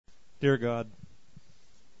Dear God,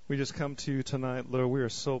 we just come to you tonight, Lord. We are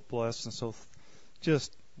so blessed and so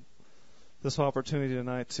just this opportunity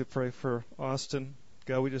tonight to pray for Austin.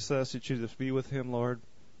 God, we just ask that you just be with him, Lord.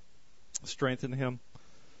 Strengthen him.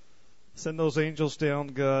 Send those angels down,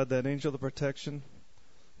 God, that angel of protection,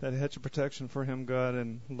 that hedge of protection for him, God.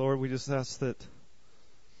 And Lord, we just ask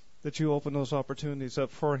that you open those opportunities up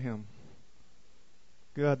for him.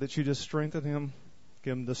 God, that you just strengthen him,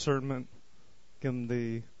 give him discernment, give him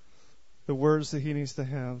the words that he needs to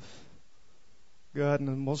have. God,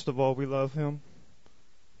 and most of all, we love him.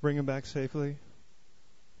 Bring him back safely.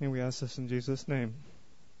 And we ask this in Jesus' name.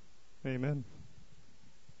 Amen.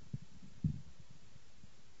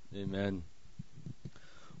 Amen.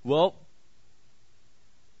 Well,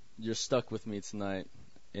 you're stuck with me tonight.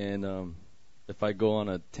 And if I go on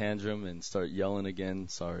a tantrum and start yelling again,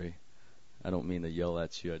 sorry. I don't mean to yell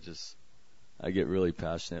at you. I get really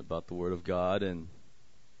passionate about the Word of God, and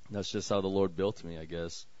that's just how the Lord built me, I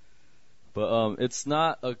guess. But it's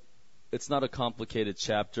not a complicated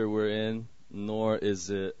chapter we're in, nor is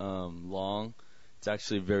it long. It's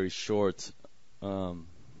actually very short. And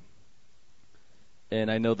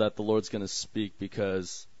I know that the Lord's going to speak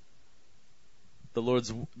because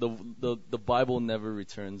the Bible never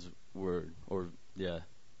returns word.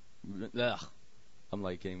 I'm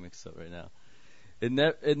like getting mixed up right now.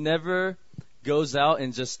 It never goes out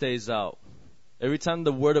and just stays out. Every time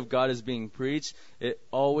the Word of God is being preached, it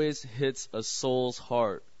always hits a soul's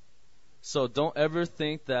heart. So don't ever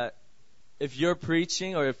think that if you're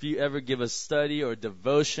preaching or if you ever give a study or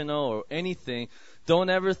devotional or anything, don't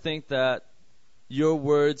ever think that your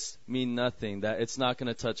words mean nothing, that it's not going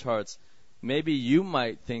to touch hearts. Maybe you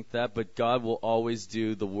might think that, but God will always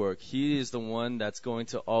do the work. He is the one that's going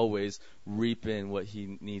to always reap in what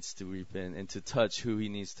He needs to reap in and to touch who He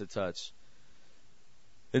needs to touch.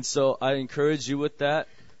 And so I encourage you with that.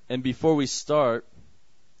 And before we start,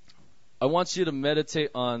 I want you to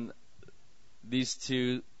meditate on these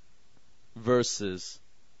two verses.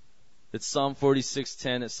 It's Psalm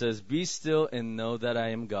 46:10. It says, "Be still and know that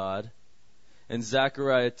I am God." And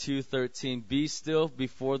Zechariah 2:13, "Be still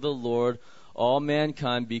before the Lord, all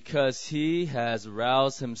mankind, because He has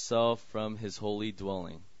roused Himself from His holy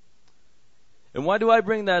dwelling." And why do I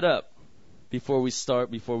bring that up before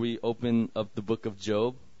we open up the book of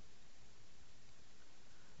Job?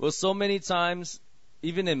 Well, so many times,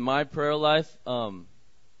 even in my prayer life,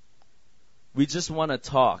 we just want to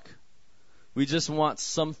talk. We just want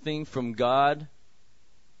something from God.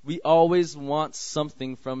 We always want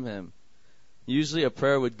something from Him. Usually a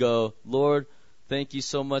prayer would go, "Lord, thank you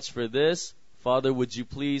so much for this. Father, would you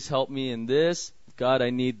please help me in this? God, I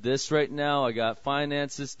need this right now. I got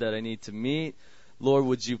finances that I need to meet. Lord,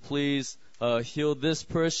 would you please heal this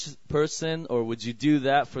person, or would you do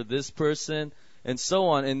that for this person?" And so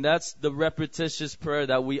on. And that's the repetitious prayer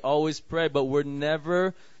that we always pray, but we're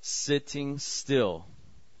never sitting still.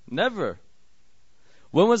 Never.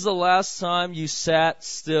 When was the last time you sat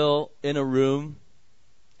still in a room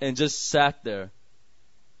and just sat there?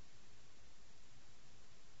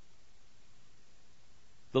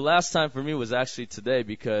 The last time for me was actually today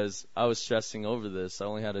because I was stressing over this. I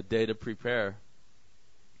only had a day to prepare.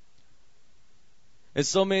 And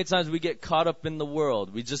so many times we get caught up in the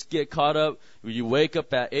world. We just get caught up. You wake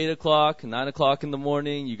up at 8 o'clock, 9 o'clock in the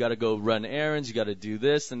morning. You got to go run errands. You got to do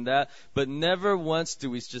this and that. But never once do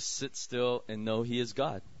we just sit still and know He is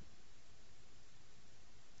God.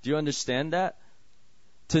 Do you understand that?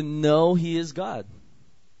 To know He is God.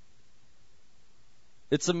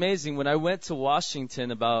 It's amazing. When I went to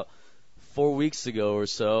Washington about 4 weeks ago or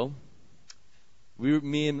so,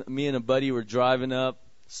 me and a buddy were driving up,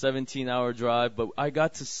 17-hour drive, but I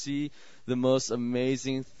got to see the most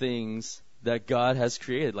amazing things that God has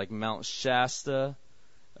created, like Mount Shasta.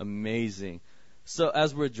 Amazing. So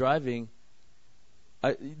as we're driving,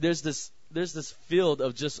 there's this field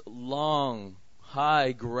of just long,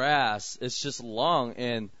 high grass. It's just long,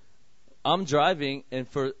 and I'm driving, and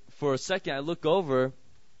for a second I look over,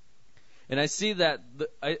 and I see that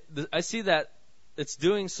I see that it's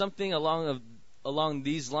doing something along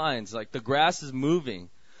these lines, like the grass is moving.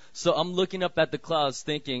 So I'm looking up at the clouds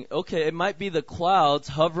thinking, okay, it might be the clouds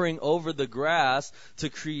hovering over the grass to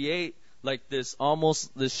create like this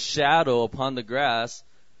shadow upon the grass.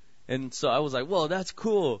 And so I was like, whoa, that's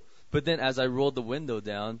cool. But then as I rolled the window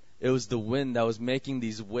down, it was the wind that was making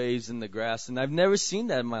these waves in the grass. And I've never seen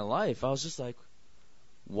that in my life. I was just like,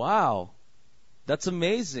 wow, that's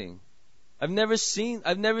amazing. I've never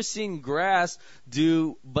seen grass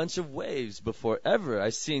do a bunch of waves before, ever.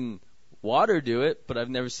 I've seen water do it, but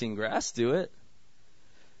I've never seen grass do it.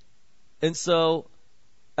 And so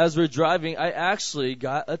as we're driving, I actually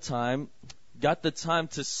got the time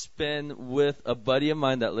to spend with a buddy of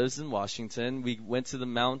mine that lives in Washington. We went to the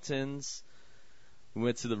mountains, we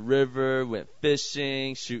went to the river, went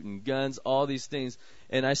fishing, shooting guns, all these things.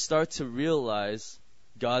 And I start to realize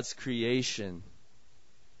God's creation.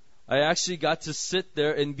 I actually got to sit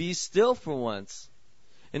there and be still for once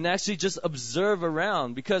and actually just observe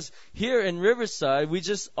around. Because here in Riverside, we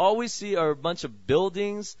just always see are a bunch of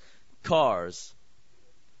buildings, cars,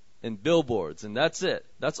 and billboards, and that's it.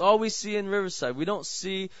 That's all we see in Riverside. We don't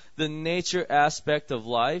see the nature aspect of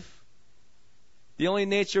life. The only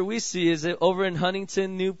nature we see is over in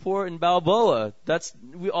Huntington, Newport, and Balboa.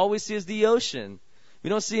 We always see is the ocean.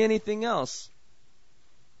 We don't see anything else.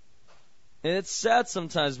 And it's sad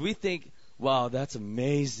sometimes. We think, wow, that's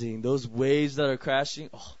amazing. Those waves that are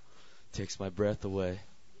crashing, takes my breath away.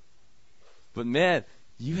 But man,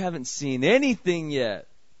 you haven't seen anything yet.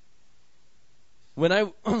 When I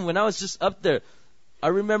was just up there, I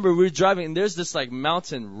remember we were driving and there's this like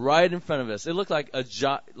mountain right in front of us. It looked like a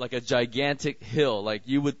gigantic hill,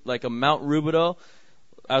 like a Mount Rubidoux,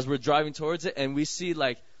 as we're driving towards it, and we see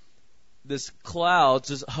like this cloud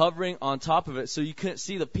just hovering on top of it, so you couldn't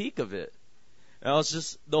see the peak of it. And I was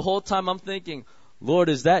just, the whole time I'm thinking, Lord,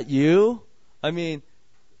 is that you? I mean,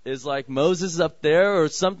 is like Moses up there or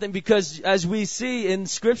something? Because as we see in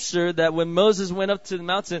Scripture that when Moses went up to the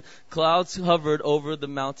mountain, clouds hovered over the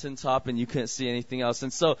mountaintop and you couldn't see anything else.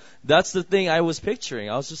 And so that's the thing I was picturing.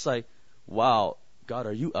 I was just like, wow, God,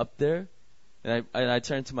 are you up there? And I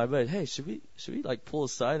turned to my buddy, hey, should we like pull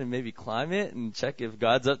aside and maybe climb it and check if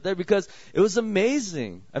God's up there? Because it was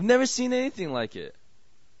amazing. I've never seen anything like it.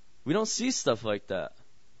 We don't see stuff like that.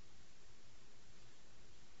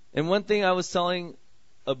 And one thing I was telling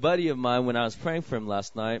a buddy of mine when I was praying for him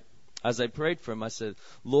last night, as I prayed for him, I said,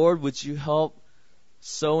 Lord, would you help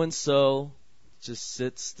so-and-so just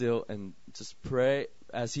sit still and just pray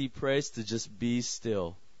as he prays to just be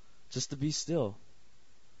still, just to be still.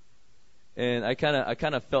 And I kind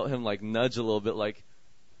of felt him like nudge a little bit like,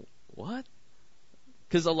 what?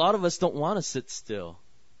 Because a lot of us don't want to sit still.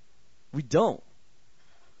 We don't.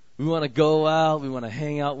 We want to go out. We want to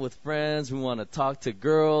hang out with friends. We want to talk to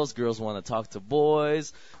girls. Girls want to talk to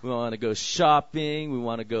boys. We want to go shopping. We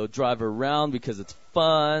want to go drive around because it's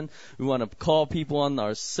fun. We want to call people on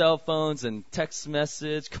our cell phones and text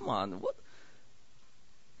message. Come on.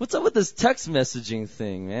 What's up with this text messaging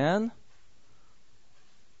thing, man?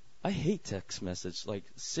 I hate text message. Like,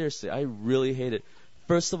 seriously, I really hate it.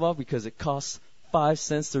 First of all, because it costs 5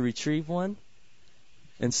 cents to retrieve one.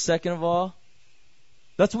 And second of all,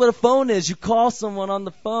 that's what a phone is. You call someone on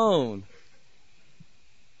the phone.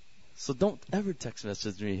 So don't ever text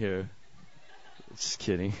message me here. Just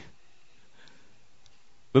kidding.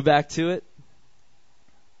 But back to it.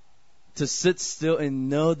 To sit still and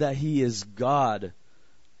know that He is God.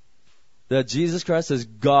 That Jesus Christ is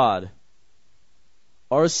God.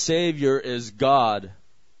 Our Savior is God.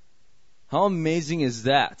 How amazing is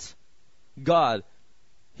that? God.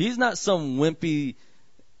 He's not some wimpy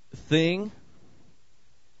thing.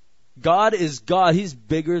 God is God. He's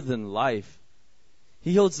bigger than life.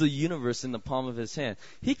 He holds the universe in the palm of His hand.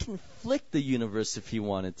 He can flick the universe if He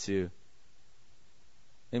wanted to.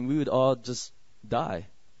 And we would all just die.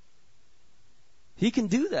 He can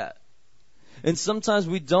do that. And sometimes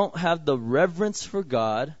we don't have the reverence for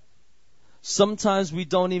God. Sometimes we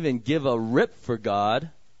don't even give a rip for God.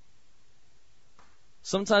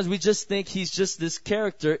 Sometimes we just think He's just this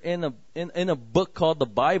character in a book called the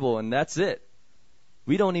Bible, and that's it.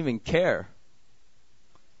 We don't even care.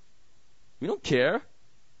 We don't care.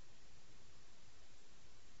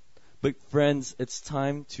 But friends, it's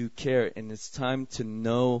time to care, and it's time to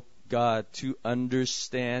know God, to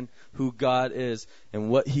understand who God is and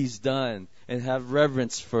what He's done, and have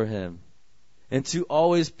reverence for Him. And to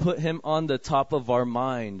always put Him on the top of our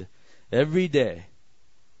mind every day.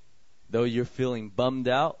 Though you're feeling bummed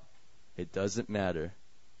out, it doesn't matter.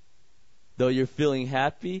 Though you're feeling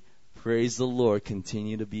happy, praise the Lord.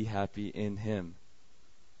 Continue to be happy in Him.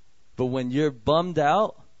 But when you're bummed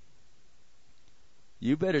out,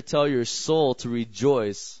 you better tell your soul to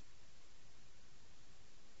rejoice.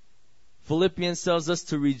 Philippians tells us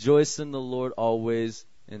to rejoice in the Lord always.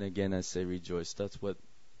 And again, I say rejoice. That's what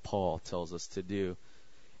Paul tells us to do.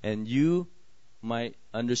 And you might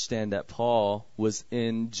understand that Paul was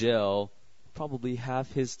in jail probably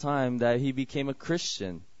half his time that he became a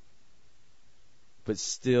Christian. But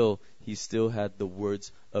still, he still had the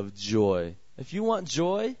words of joy. If you want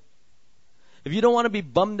joy, if you don't want to be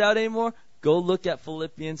bummed out anymore, go look at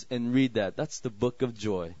Philippians and read that. That's the book of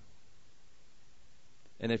joy.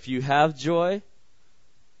 And if you have joy,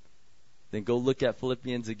 then go look at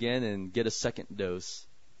Philippians again and get a second dose.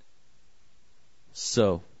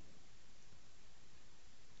 So,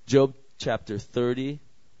 Job chapter 30.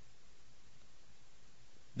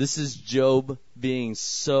 This is Job being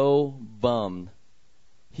so bummed.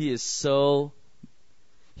 He's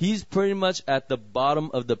pretty much at the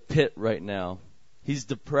bottom of the pit right now. He's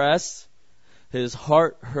depressed. His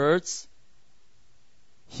heart hurts.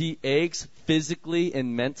 He aches physically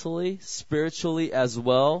and mentally, spiritually as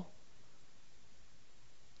well.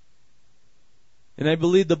 And I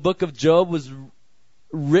believe the book of Job was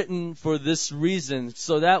written for this reason,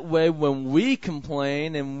 so that way when we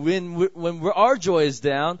complain and when our joy is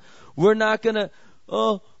down, we're not gonna,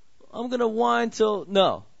 I'm gonna whine till,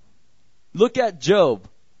 no. Look at Job.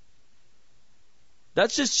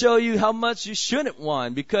 That should show you how much you shouldn't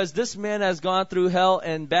whine, because this man has gone through hell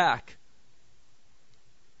and back.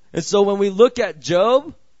 And so when we look at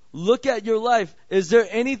Job, look at your life. Is there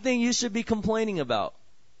anything you should be complaining about?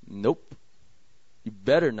 Nope. You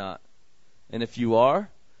better not. And if you are,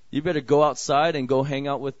 you better go outside and go hang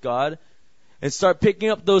out with God and start picking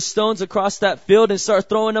up those stones across that field and start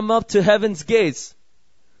throwing them up to heaven's gates.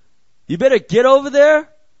 You better get over there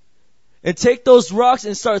and take those rocks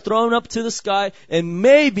and start throwing up to the sky, and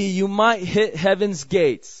maybe you might hit heaven's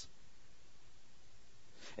gates.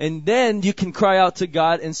 And then you can cry out to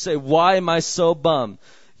God and say, why am I so bummed?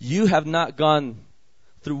 You have not gone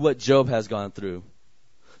through what Job has gone through.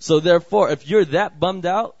 So therefore, if you're that bummed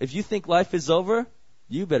out, if you think life is over,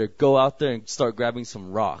 you better go out there and start grabbing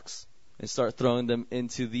some rocks and start throwing them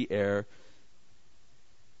into the air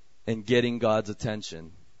and getting God's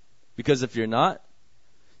attention. Because if you're not,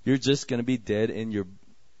 you're just going to be dead in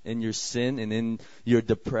your sin and in your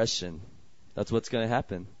depression. That's what's going to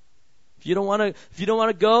happen. If you don't want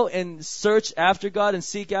to go and search after God and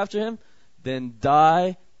seek after Him, then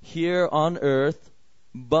die here on earth,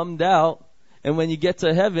 bummed out. And when you get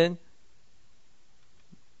to heaven,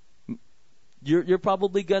 you're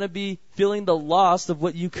probably going to be feeling the loss of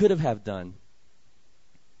what you could have done.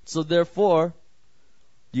 So therefore,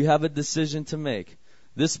 you have a decision to make.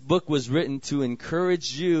 This book was written to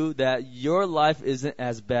encourage you that your life isn't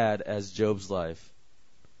as bad as Job's life.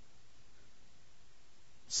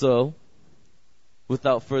 So,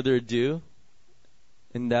 without further ado,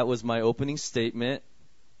 and that was my opening statement.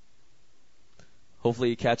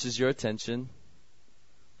 Hopefully it catches your attention.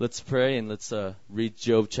 Let's pray and let's read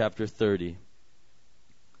Job chapter 30.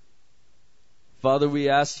 Father, we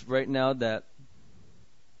ask right now that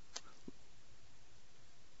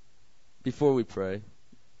before we pray,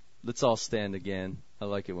 let's all stand again. I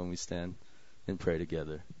like it when we stand and pray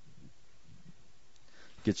together.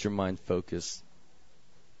 Get your mind focused.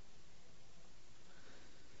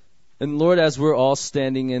 And Lord, as we're all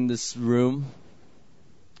standing in this room,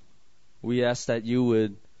 we ask that you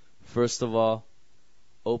would, first of all,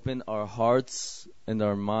 open our hearts and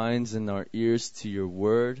our minds and our ears to your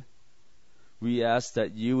word. We ask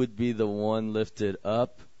that you would be the one lifted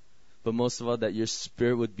up, but most of all, that your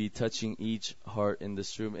spirit would be touching each heart in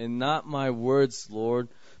this room. And not my words, Lord.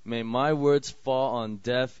 May my words fall on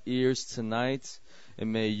deaf ears tonight,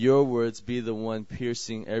 and may your words be the one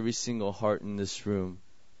piercing every single heart in this room.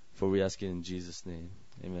 For we ask it in Jesus' name.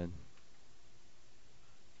 Amen.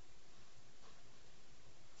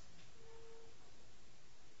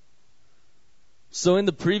 So in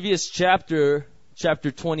the previous chapter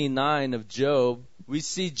 29 of Job, we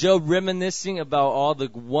see Job reminiscing about all the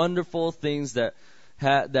wonderful things that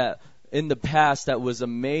in the past that was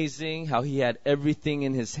amazing, how he had everything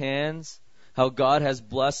in his hands, how God has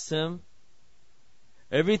blessed him.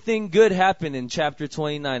 Everything good happened in chapter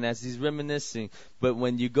 29 as he's reminiscing. But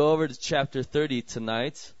when you go over to chapter 30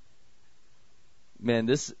 tonight, man,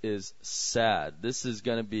 this is sad. This is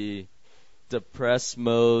going to be depressed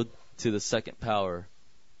mode to the second power.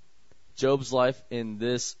 Job's life in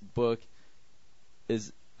this book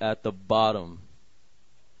is at the bottom.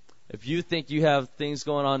 If you think you have things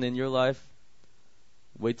going on in your life,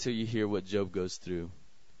 wait till you hear what Job goes through.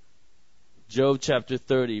 Job chapter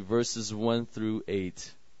 30, verses 1 through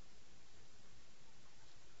 8.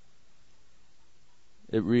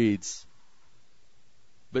 It reads,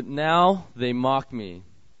 "But now they mock me,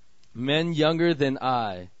 men younger than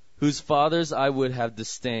I, whose fathers I would have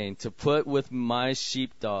disdained to put with my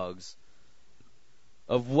sheepdogs.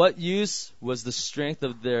 Of what use was the strength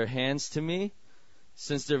of their hands to me,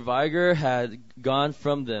 since their vigor had gone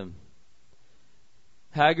from them?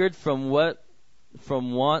 Haggard from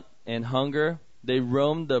want and hunger, they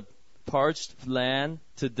roamed the parched land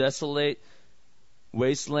to desolate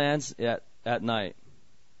wastelands at night.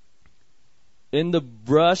 In the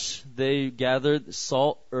brush they gathered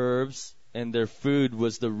salt herbs, and their food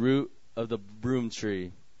was the root of the broom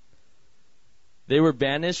tree. They were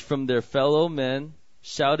banished from their fellow men,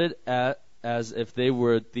 shouted at as if they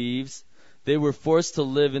were thieves. They were forced to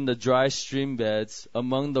live in the dry stream beds,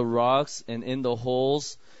 among the rocks and in the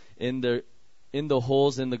holes in the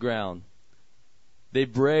ground. They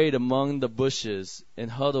brayed among the bushes and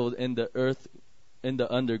huddled in the earth in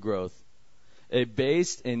the undergrowth. A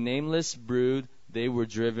base and nameless brood, they were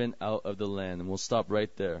driven out of the land. And we'll stop right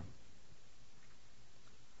there.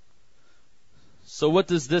 So what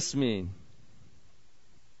does this mean?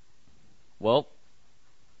 Well,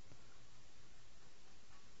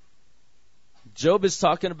 Job is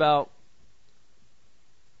talking about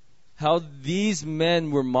how these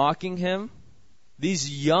men were mocking him. These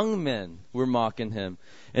young men were mocking him.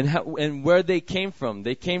 And where they came from.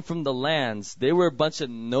 They came from the lands. They were a bunch of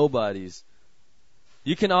nobodies.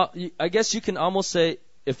 I guess you can almost say,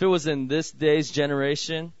 if it was in this day's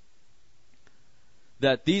generation,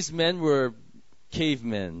 that these men were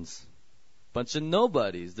cavemen. Bunch of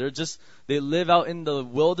nobodies. They live out in the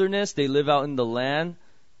wilderness. They live out in the land.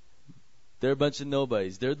 They're a bunch of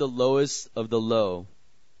nobodies. They're the lowest of the low.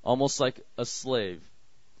 Almost like a slave.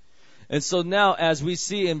 And so now, as we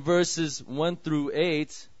see in verses 1 through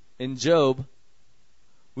 8 in Job,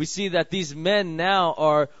 we see that these men now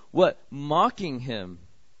are mocking him.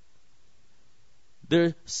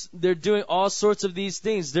 They're doing all sorts of these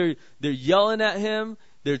things. They're yelling at him.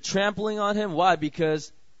 They're trampling on him. Why?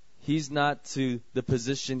 Because he's not to the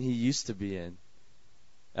position he used to be in.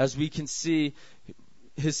 As we can see,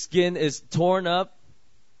 his skin is torn up.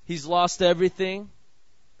 He's lost everything.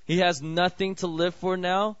 He has nothing to live for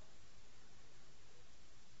now.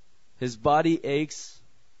 His body aches.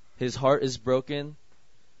 His heart is broken.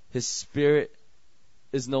 His spirit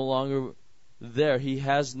is no longer there. He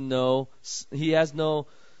has no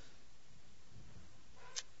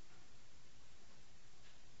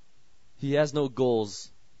goals.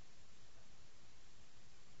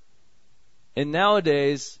 And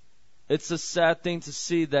nowadays, it's a sad thing to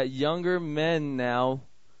see that younger men now,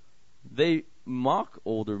 they mock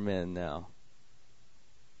older men now.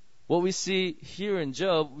 What we see here in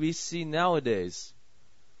Job, we see nowadays.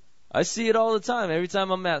 I see it all the time. Every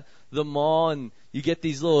time I'm at the mall and you get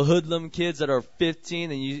these little hoodlum kids that are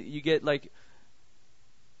 15 and you get like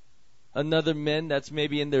another men that's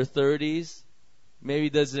maybe in their 30s, maybe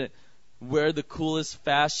doesn't wear the coolest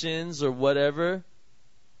fashions or whatever.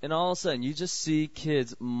 And all of a sudden you just see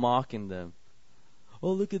kids mocking them.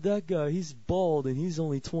 Oh, look at that guy. He's bald and he's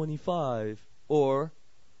only 25. Or,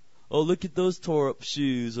 oh, look at those tore up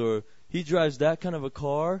shoes. Or, he drives that kind of a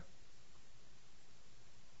car.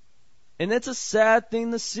 And it's a sad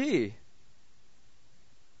thing to see.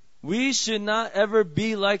 We should not ever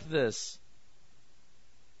be like this.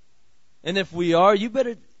 And if we are, you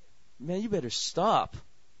better stop.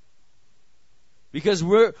 Because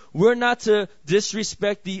we're not to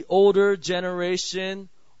disrespect the older generation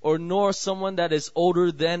or nor someone that is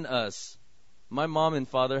older than us. My mom and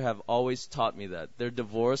father have always taught me that. They're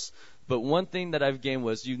divorced. But one thing that I've gained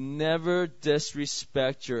was you never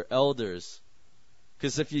disrespect your elders.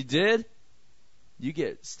 Because if you did, you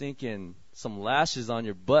get stinking some lashes on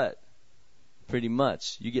your butt. Pretty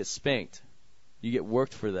much. You get spanked. You get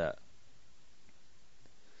worked for that.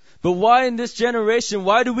 But why in this generation,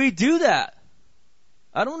 why do we do that?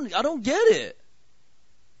 I don't get it.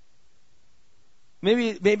 Maybe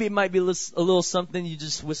it might be a little something you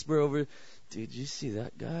just whisper over. Dude, you see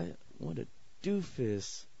that guy? What a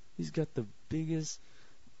doofus. He's got the biggest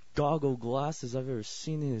goggle glasses I've ever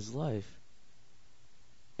seen in his life.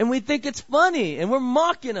 And we think it's funny, and we're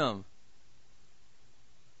mocking him.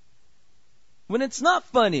 When it's not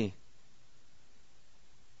funny.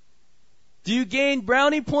 Do you gain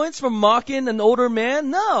brownie points from mocking an older man?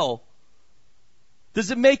 No.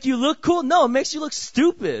 Does it make you look cool? No, it makes you look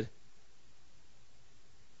stupid.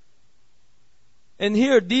 And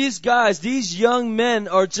here, these guys, these young men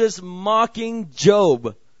are just mocking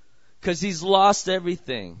Job because he's lost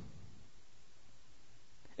everything.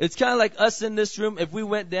 It's kind of like us in this room. If we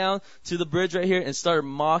went down to the bridge right here and started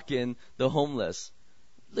mocking the homeless.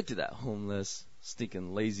 Look at that homeless,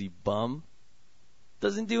 stinking lazy bum.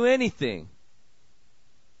 Doesn't do anything.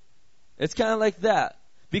 It's kind of like that.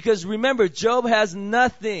 Because remember, Job has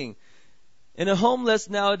nothing. And a homeless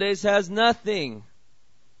nowadays has nothing.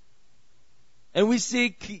 And we see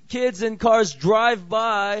kids in cars drive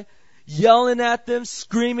by, yelling at them,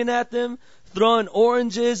 screaming at them, throwing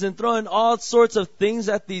oranges and throwing all sorts of things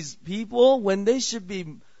at these people when they should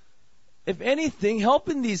be, if anything,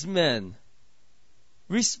 helping these men.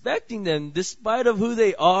 Respecting them despite of who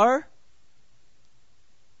they are.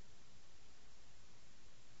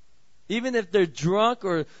 even if they're drunk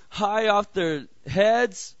or high off their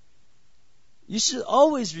heads, you should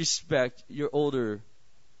always respect your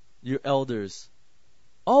elders.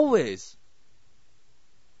 Always.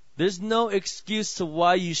 There's no excuse to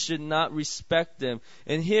why you should not respect them.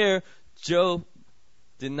 And here, Job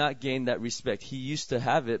did not gain that respect. He used to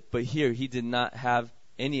have it, but here he did not have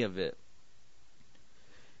any of it.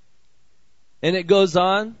 And it goes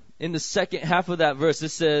on in the second half of that verse. It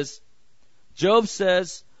says, Job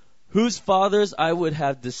says, whose fathers I would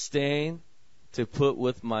have disdained to put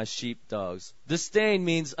with my sheepdogs. Disdain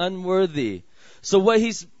means unworthy. So what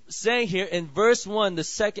he's saying here in verse 1, the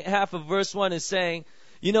second half of verse 1 is saying,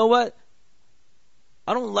 you know what?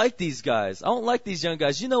 I don't like these guys. I don't like these young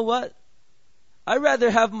guys. You know what? I'd rather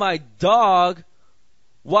have my dog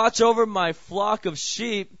watch over my flock of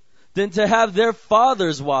sheep than to have their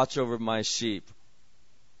fathers watch over my sheep.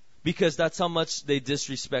 Because that's how much they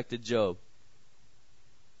disrespected Job.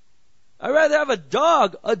 I'd rather have a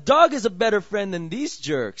dog. A dog is a better friend than these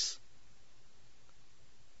jerks.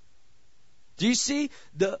 Do you see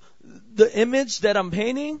the image that I'm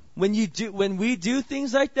painting when we do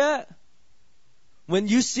things like that? When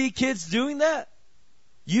you see kids doing that,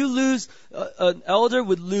 an elder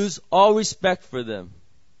would lose all respect for them.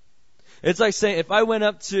 It's like saying if I went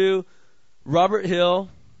up to Robert Hill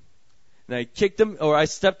and I kicked him, or I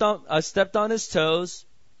stepped on his toes,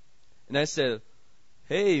 and I said,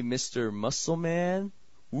 "Hey, Mr. Muscle Man,"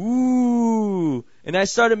 ooh, and I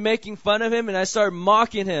started making fun of him and I started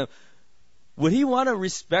mocking him. Would he want to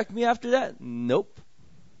respect me after that? Nope.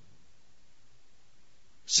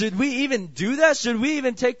 Should we even do that? Should we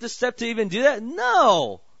even take the step to even do that?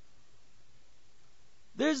 No.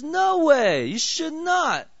 There's no way. You should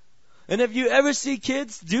not. And if you ever see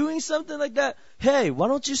kids doing something like that, hey, why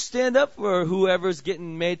don't you stand up for whoever's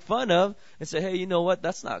getting made fun of and say, hey, you know what?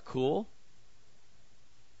 That's not cool.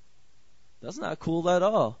 That's not cool at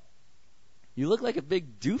all. You look like a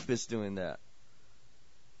big doofus doing that.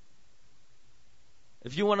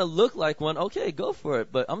 If you want to look like one, okay, go for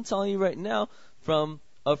it. But I'm telling you right now, from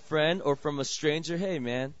a friend or from a stranger, hey,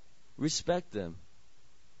 man, respect them.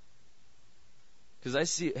 Because I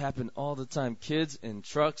see it happen all the time. Kids in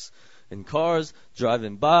trucks and cars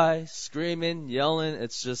driving by, screaming, yelling.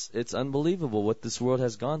 It's unbelievable what this world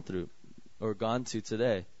has gone through or gone to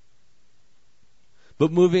today.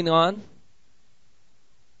 But moving on,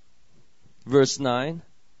 verse 9.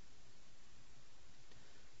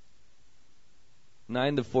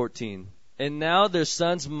 9 to 14. And now their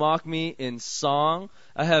sons mock me in song.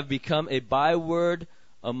 I have become a byword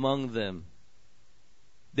among them.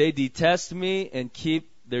 They detest me and keep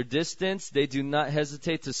their distance. They do not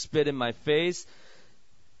hesitate to spit in my face.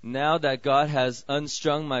 Now that God has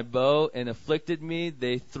unstrung my bow and afflicted me,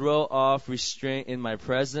 they throw off restraint in my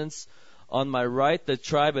presence. On my right, the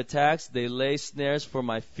tribe attacks. They lay snares for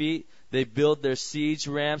my feet. They build their siege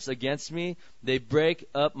ramps against me. They break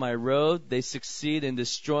up my road. They succeed in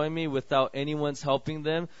destroying me without anyone's helping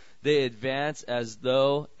them. They advance as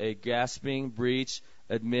though a gasping breach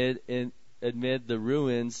amid the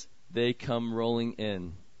ruins. They come rolling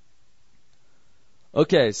in.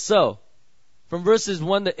 Okay, so from verses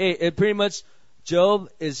 1 to 8, it pretty much Job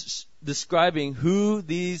is describing who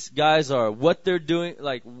these guys are, what they're doing,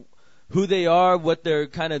 like who they are, what they're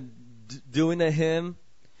kind of doing to him.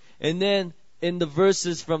 And then in the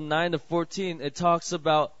verses from 9 to 14, it talks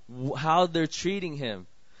about how they're treating him.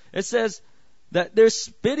 It says that they're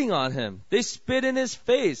spitting on him. They spit in his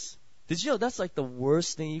face. Did you know that's like the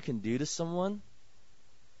worst thing you can do to someone?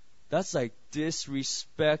 That's like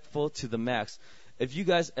disrespectful to the max. If you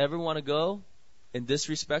guys ever want to go and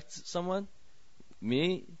disrespect someone,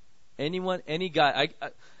 me, anyone, any guy,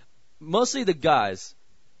 mostly the guys,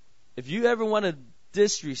 if you ever want to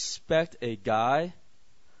disrespect a guy,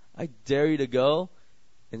 I dare you to go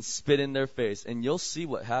and spit in their face, and you'll see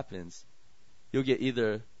what happens. You'll get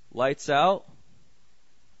either lights out,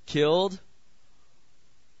 killed,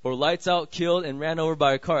 or lights out, killed, and ran over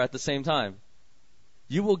by a car at the same time.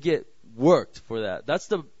 You will get worked for that. That's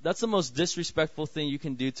the most disrespectful thing you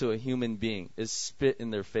can do to a human being, is spit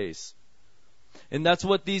in their face. And that's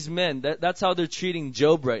what these men, that's how they're treating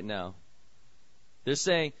Job right now. They're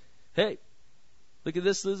saying, hey, look at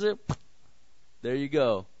this loser. There you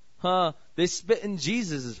go. Huh? They spit in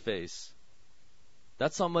Jesus' face.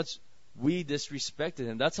 That's how much we disrespected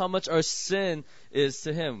him. That's how much our sin is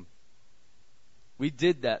to him. We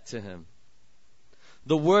did that to him.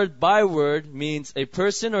 The word byword means a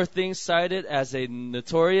person or thing cited as a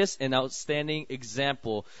notorious and outstanding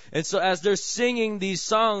example. And so as they're singing these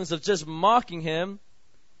songs of just mocking him,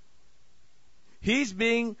 he's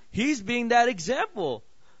being that example.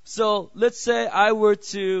 So let's say I were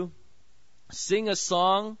to sing a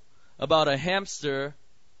song about a hamster,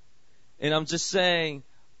 and I'm just saying,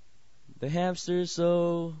 the hamster's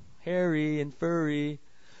so hairy and furry.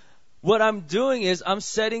 What I'm doing is I'm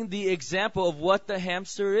setting the example of what the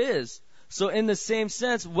hamster is. So in the same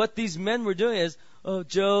sense, what these men were doing is, oh,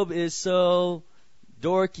 Job is so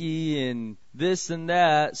dorky and this and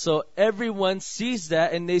that. So everyone sees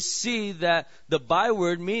that, and they see that the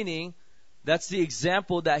byword meaning, that's the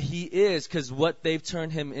example that he is, because what they've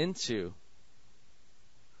turned him into.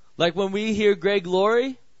 Like when we hear Greg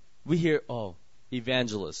Laurie, we hear, oh,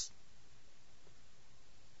 evangelist.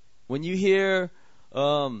 When you hear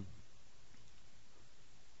of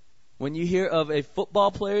a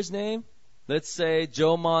football player's name, let's say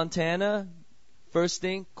Joe Montana, first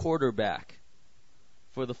thing, quarterback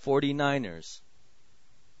for the 49ers.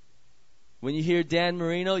 When you hear Dan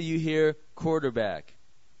Marino, you hear quarterback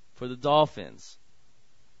for the Dolphins.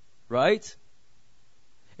 Right?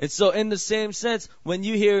 And so in the same sense, when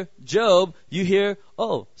you hear Job, you hear,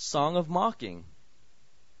 oh, song of mocking.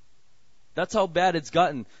 That's how bad it's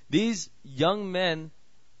gotten. These young men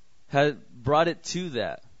had brought it to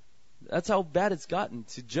that. That's how bad it's gotten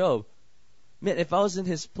to Job. Man, if I was in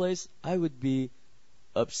his place, I would be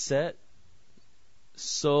upset,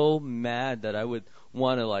 so mad that I would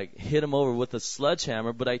want to like hit him over with a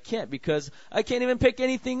sledgehammer, but I can't because I can't even pick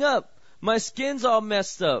anything up. My skin's all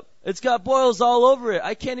messed up. It's got boils all over it.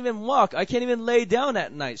 I can't even walk. I can't even lay down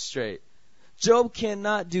at night straight. Job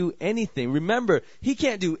cannot do anything. Remember, he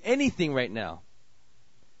can't do anything right now.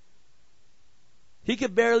 He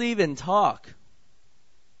could barely even talk.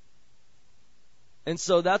 And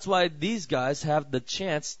so that's why these guys have the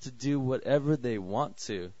chance to do whatever they want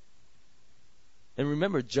to. And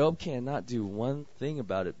remember, Job cannot do one thing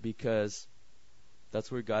about it because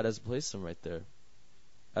that's where God has placed him right there.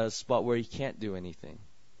 At a spot where he can't do anything.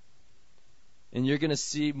 And you're going to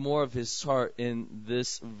see more of his heart in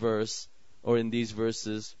this verse, or in these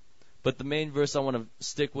verses. But the main verse I want to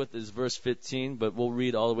stick with is verse 15, but we'll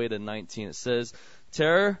read all the way to 19. It says,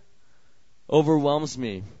 terror overwhelms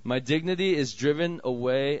me. My dignity is driven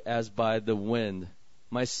away as by the wind.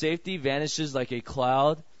 My safety vanishes like a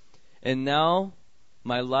cloud, and now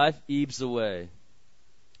my life ebbs away.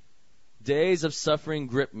 Days of suffering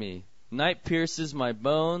grip me. Night pierces my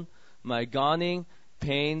bone, my gawning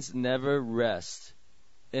pains never rest.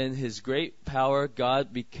 In his great power,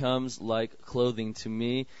 God becomes like clothing to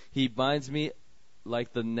me. He binds me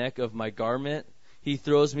like the neck of my garment. He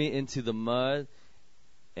throws me into the mud,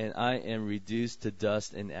 and I am reduced to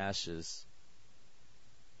dust and ashes.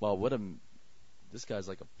 Wow, this guy's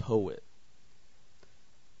like a poet.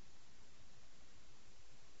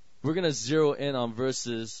 We're going to zero in on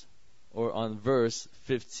verse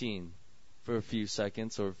 15 for a few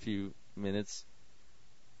seconds or a few minutes.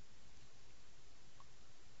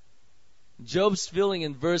 Job's feeling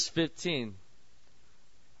in verse 15.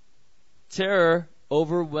 Terror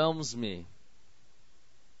overwhelms me.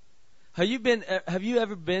 Have you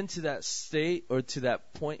ever been to that state or to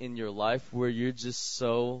that point in your life where you're just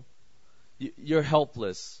you're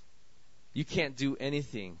helpless. You can't do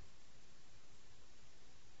anything.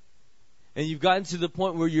 And you've gotten to the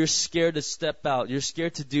point where you're scared to step out. You're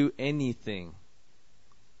scared to do anything.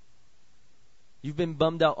 You've been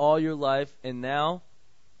bummed out all your life, and now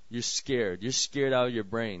you're scared. You're scared out of your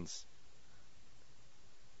brains.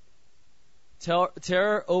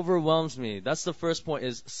 Terror overwhelms me. That's the first point,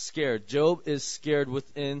 is scared. Job is scared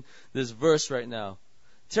within this verse right now.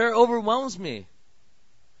 Terror overwhelms me.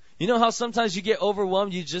 You know how sometimes you get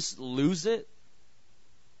overwhelmed, you just lose it?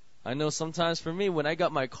 I know sometimes for me, when I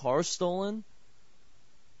got my car stolen,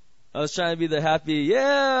 I was trying to be the happy,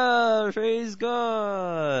 yeah, praise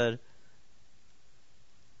God.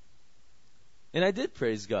 And I did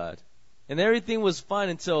praise God. And everything was fine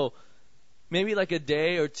until maybe like a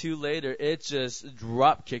day or two later, it just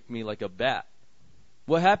drop kicked me like a bat.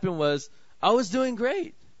 What happened was, I was doing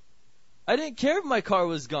great. I didn't care if my car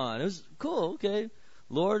was gone. It was cool, okay.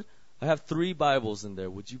 Lord, I have 3 Bibles in there.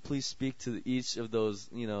 Would you please speak to each of those,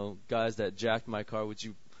 guys that jacked my car? Would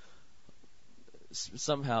you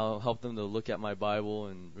somehow help them to look at my Bible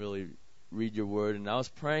and really read your word? And I was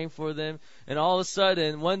praying for them, and all of a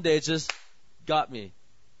sudden, one day, it just got me.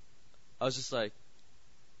 I was just like,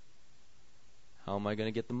 how am I going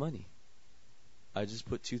to get the money? I just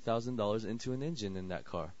put $2,000 into an engine in that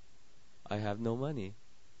car. I have no money.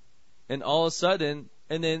 And all of a sudden,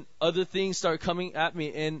 and then other things start coming at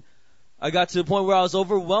me, and I got to the point where I was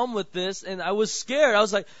overwhelmed with this, and I was scared. I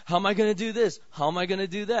was like, how am I going to do this? How am I going to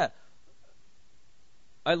do that?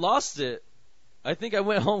 I lost it. I think I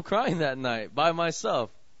went home crying that night by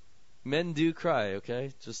myself. Men do cry,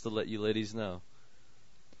 okay? Just to let you ladies know.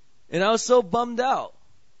 And I was so bummed out.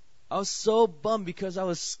 I was so bummed because I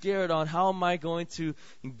was scared on how am I going to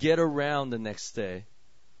get around the next day?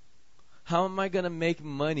 How am I going to make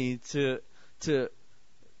money to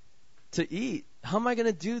eat? How am I going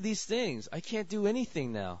to do these things? I can't do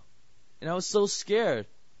anything now. And I was so scared.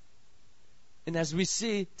 And as we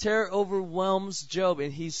see, terror overwhelms Job,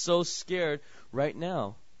 and he's so scared right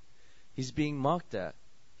now. He's being mocked at.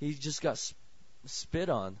 He just got spit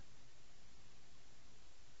on.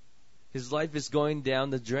 His life is going down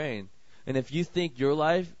the drain. And if you think your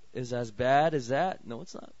life is as bad as that, no,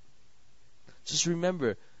 it's not. Just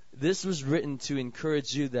remember, this was written to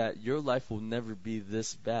encourage you that your life will never be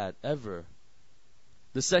this bad, ever.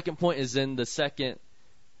 The second point is in the second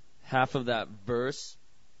half of that verse.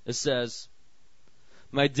 It says,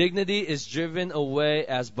 my dignity is driven away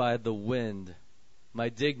as by the wind. My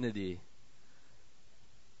dignity.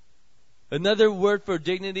 Another word for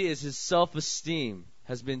dignity is his self-esteem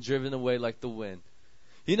has been driven away like the wind.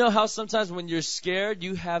 You know how sometimes when you're scared,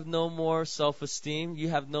 you have no more self-esteem.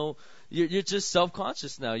 You're just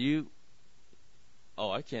self-conscious now.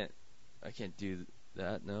 I can't do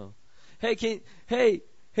that. No. Hey,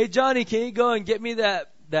 Johnny, can you go and get me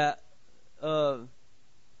that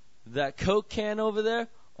Coke can over there?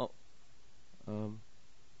 I don't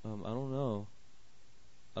know.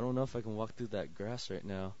 I don't know if I can walk through that grass right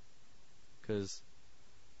now, because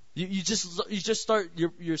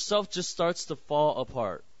yourself just starts to fall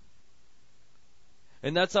apart.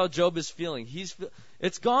 And that's how Job is feeling.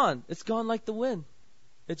 It's gone. It's gone like the wind.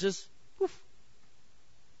 It just, woof.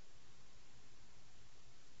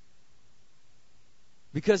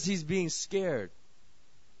 Because he's being scared.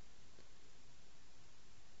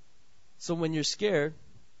 So when you're scared,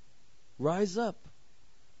 rise up.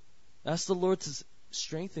 Ask the Lord to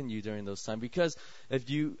strengthen you during those times. Because if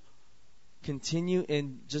you continue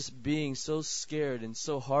in just being so scared and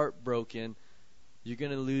so heartbroken, you're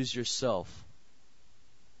going to lose yourself.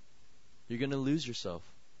 You're going to lose yourself.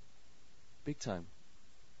 Big time.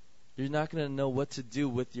 You're not going to know what to do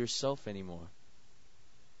with yourself anymore.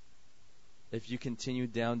 If you continue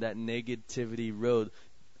down that negativity road.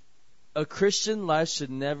 A Christian life should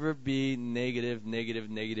never be negative.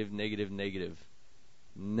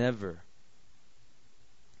 Never.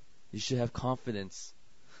 You should have confidence.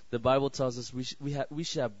 The Bible tells us we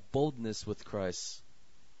should have boldness with Christ.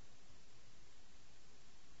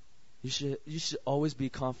 You should always be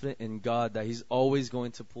confident in God that He's always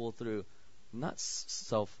going to pull through. Not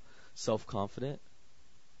self-confident.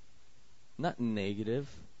 Not negative.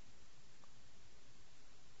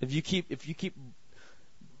 If you keep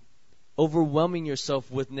overwhelming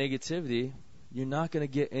yourself with negativity, you're not going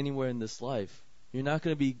to get anywhere in this life. You're not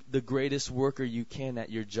going to be the greatest worker you can at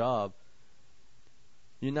your job.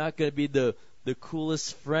 You're not going to be the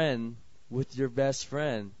coolest friend with your best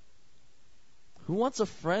friend. Who wants a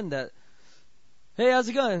friend that, hey, how's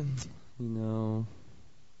it going? I'm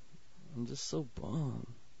just so bummed.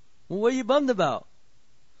 Well, what are you bummed about?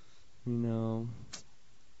 Well,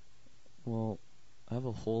 I have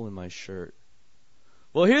a hole in my shirt.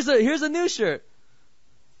 Well, here's a new shirt.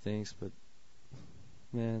 Thanks, but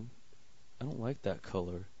man, I don't like that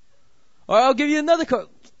color. All right, I'll give you another color.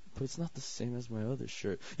 But it's not the same as my other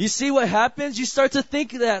shirt. You see what happens? You start to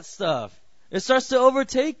think of that stuff. It starts to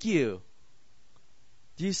overtake you.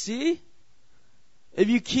 Do you see? If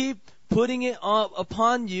you keep putting it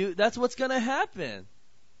upon you, that's what's going to happen.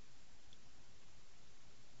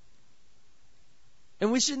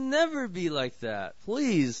 And we should never be like that.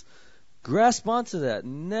 Please grasp onto that.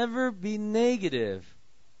 Never be negative.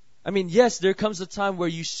 I mean, yes, there comes a time where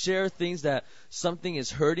you share things that something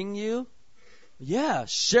is hurting you. Yeah,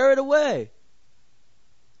 share it away.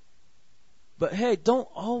 But hey, don't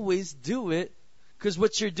always do it, because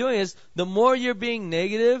what you're doing is the more you're being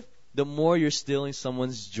negative, the more you're stealing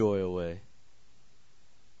someone's joy away.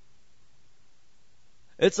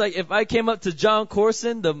 It's like if I came up to John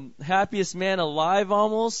Corson, the happiest man alive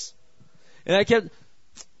almost, and I kept,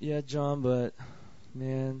 yeah, John, but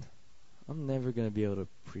man, I'm never going to be able to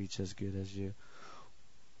preach as good as you.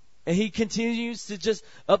 And he continues to just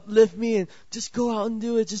uplift me and just go out and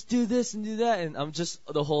do it. Just do this and do that. And I'm just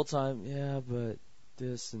the whole time, yeah, but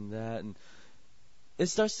this and that. And it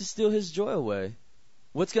starts to steal his joy away.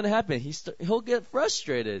 What's going to happen? He'll get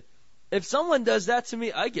frustrated. If someone does that to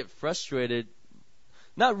me, I get frustrated.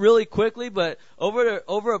 Not really quickly, but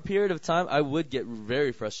over a period of time, I would get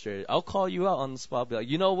very frustrated. I'll call you out on the spot. Be like,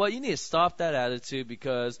 you know what? You need to stop that attitude,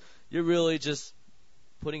 because you're really just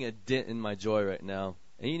putting a dent in my joy right now.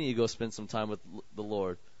 And you need to go spend some time with the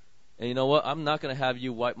Lord. And you know what? I'm not going to have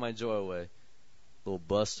you wipe my joy away, little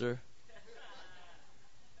buster.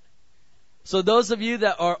 So those of you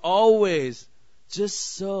that are always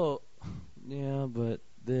just so, yeah, but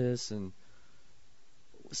this, and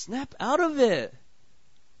snap out of it.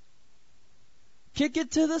 Kick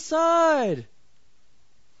it to the side.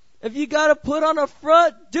 If you got to put on a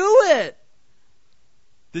front, do it.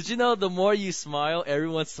 Did you know the more you smile,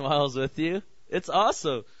 everyone smiles with you? It's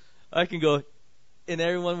awesome. I can go, and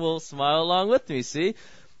everyone will smile along with me, see?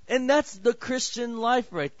 And that's the Christian life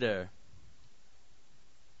right there.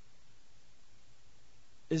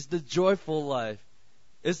 It's the joyful life.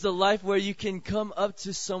 It's the life where you can come up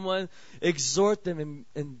to someone, exhort them,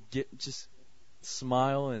 and just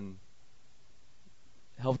smile and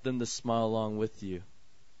help them to smile along with you.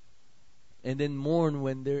 And then mourn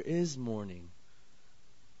when there is mourning.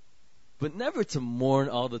 But never to mourn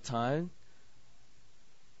all the time.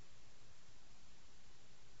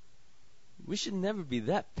 We should never be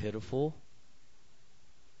that pitiful.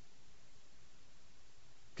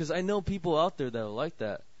 Because I know people out there that are like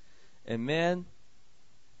that. And man,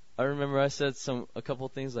 I remember I said a couple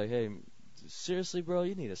things like, hey, seriously, bro,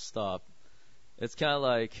 you need to stop. It's kind of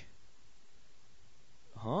like,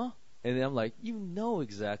 huh? And then I'm like, you know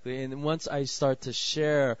exactly. And then once I start to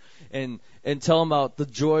share and tell them about the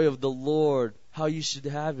joy of the Lord, how you should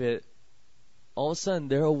have it, all of a sudden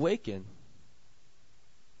they're awakened.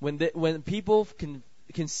 When people can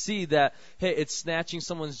see that, hey, it's snatching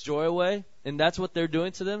someone's joy away, and that's what they're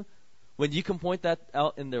doing to them, when you can point that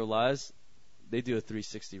out in their lives, they do a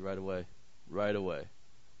 360 right away. Right away.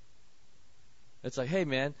 It's like, hey,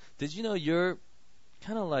 man, did you know you're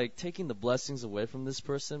kind of like taking the blessings away from this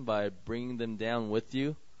person by bringing them down with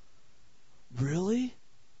you? Really?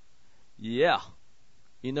 Yeah.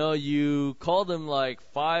 You know, you call them like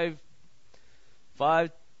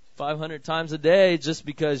 500 times a day just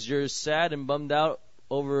because you're sad and bummed out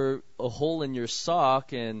over a hole in your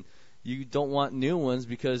sock, and you don't want new ones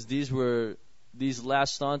because these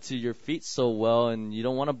latched onto your feet so well, and you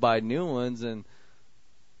don't want to buy new ones. And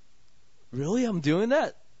really, I'm doing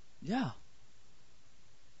that? Yeah.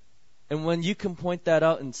 And when you can point that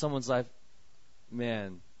out in someone's life,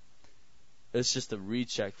 man, it's just a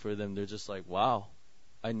recheck for them. They're just like, wow,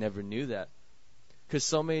 I never knew that. Because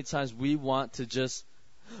so many times we want to just,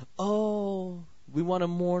 we want to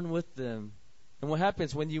mourn with them. And what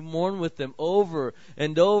happens when you mourn with them over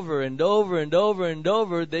and over and over and over and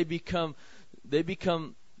over, they become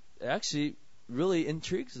actually really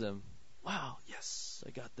intrigues them. Wow, yes, I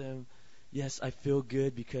got them. Yes, I feel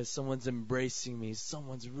good because someone's embracing me.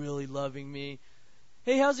 Someone's really loving me.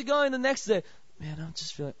 Hey, how's it going the next day? Man, I'm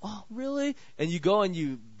just feeling, oh, really? And you go and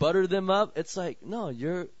you butter them up. It's like, no,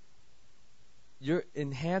 you're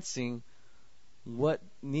enhancing what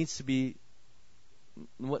needs to be,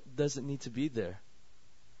 what doesn't need to be there.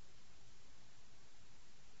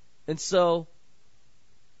 And so,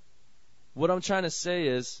 what I'm trying to say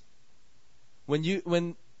is,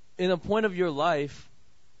 when in a point of your life,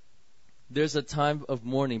 there's a time of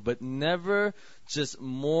mourning, but never just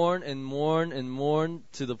mourn and mourn and mourn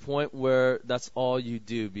to the point where that's all you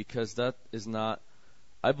do, because that is not,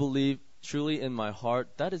 I believe truly in my heart,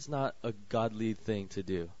 that is not a godly thing to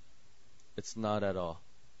do. It's not at all.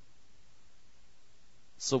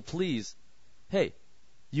 So please, hey,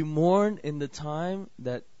 you mourn in the time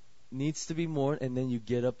that needs to be mourned, and then you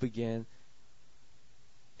get up again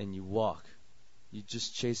and you walk. You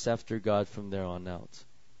just chase after God from there on out.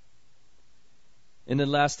 And the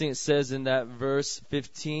last thing it says in that verse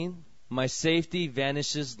 15, my safety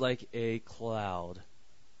vanishes like a cloud.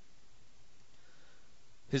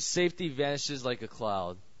 His safety vanishes like a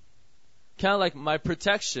cloud. Kind of like my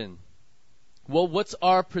protection. Well, what's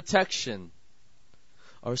our protection?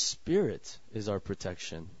 Our spirit is our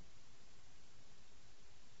protection.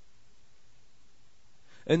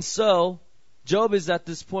 And so, Job is at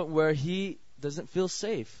this point where he doesn't feel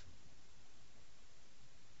safe.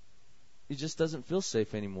 He just doesn't feel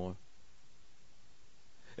safe anymore.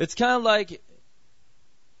 It's kind of like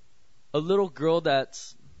a little girl that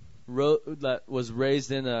was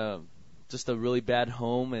raised in just a really bad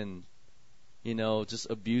home, and just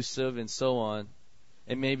abusive and so on.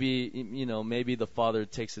 And maybe the father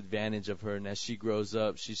takes advantage of her, and as she grows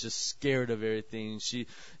up, she's just scared of everything.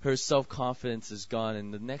 Her self-confidence is gone,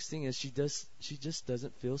 and the next thing is she just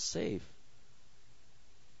doesn't feel safe.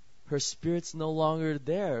 Her spirit's no longer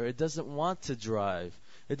there. It doesn't want to drive.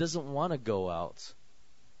 It doesn't want to go out.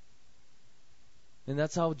 And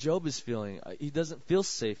that's how Job is feeling. He doesn't feel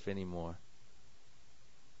safe anymore.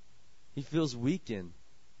 He feels weakened.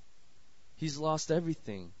 He's lost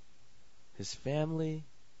everything. His family,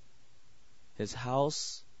 his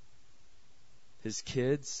house, his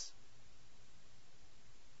kids,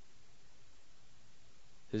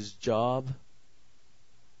 his job,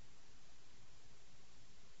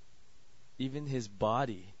 even his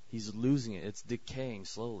body. He's losing it. It's decaying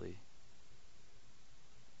slowly.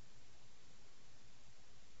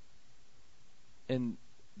 And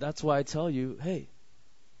that's why I tell you, hey,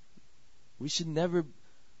 we should never,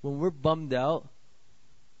 when we're bummed out,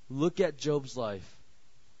 look at Job's life.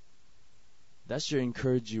 That should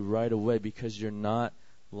encourage you right away because you're not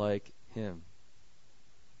like him.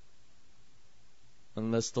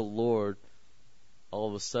 Unless the Lord all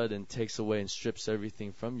of a sudden takes away and strips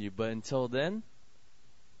everything from you. But until then,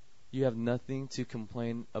 you have nothing to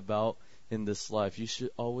complain about in this life. You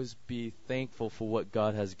should always be thankful for what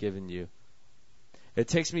God has given you. It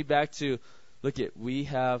takes me back to, look at, we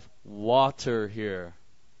have water here.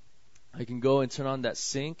 I can go and turn on that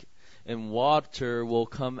sink and water will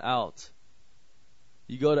come out.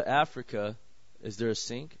 You go to Africa, is there a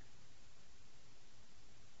sink?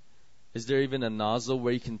 Is there even a nozzle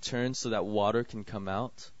where you can turn so that water can come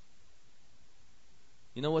out?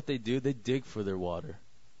 You know what they do? They dig for their water.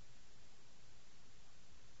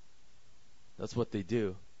 That's what they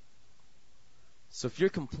do. So if you're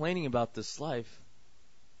complaining about this life,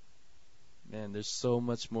 man, there's so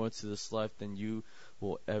much more to this life than you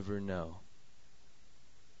will ever know.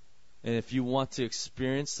 And if you want to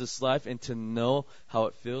experience this life and to know how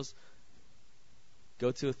it feels,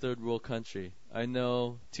 go to a third world country. I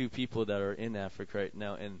know 2 people that are in Africa right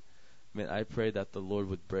now, and man, I pray that the Lord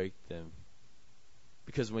would break them.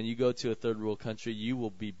 Because when you go to a third world country, you will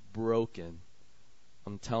be broken.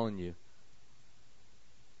 I'm telling you.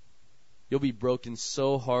 You'll be broken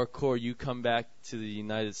so hardcore, you come back to the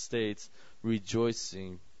United States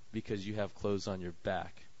rejoicing because you have clothes on your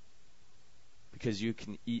back. Because you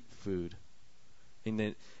can eat food.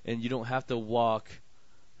 And you don't have to walk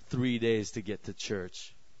 3 days to get to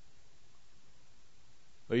church.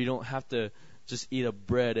 Or you don't have to just eat a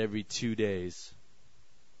bread every 2 days.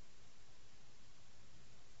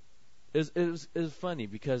 It was funny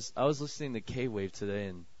because I was listening to K-Wave today,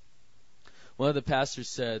 and one of the pastors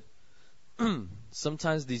said,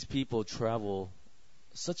 sometimes these people travel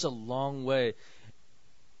such a long way,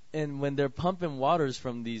 and when they're pumping waters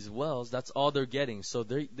from these wells, that's all they're getting. So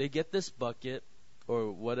they get this bucket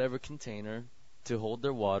or whatever container to hold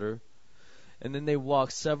their water, and then they walk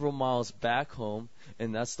several miles back home,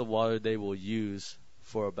 and that's the water they will use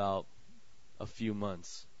for about a few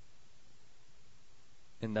months.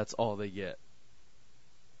 And that's all they get.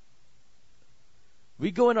 We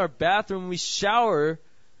go in our bathroom, we shower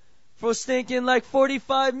for stinking like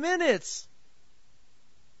 45 minutes.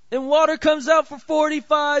 And water comes out for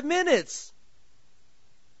 45 minutes.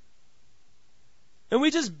 And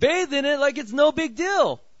we just bathe in it like it's no big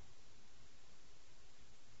deal.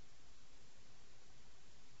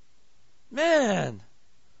 Man,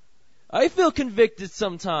 I feel convicted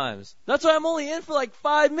sometimes. That's why I'm only in for like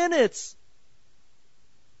 5 minutes.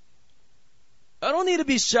 I don't need to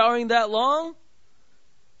be showering that long.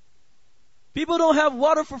 People don't have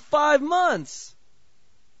water for 5 months.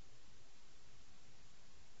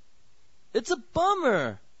 It's a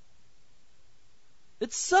bummer.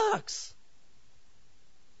 It sucks.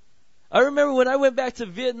 I remember when I went back to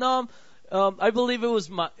Vietnam, I believe it was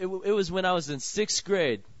when I was in 6th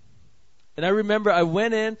grade. And I remember I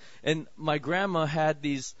went in and my grandma had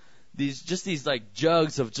these like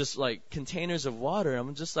jugs of just like containers of water.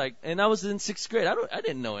 I'm just like, and I was in 6th grade. I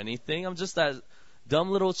didn't know anything. I'm just that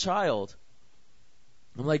dumb little child.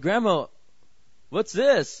 I'm like, Grandma, what's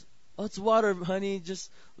this? Oh, it's water, honey. Just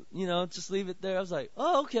leave it there. I was like,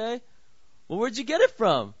 oh, okay. Well, where'd you get it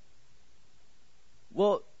from?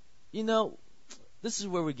 Well, this is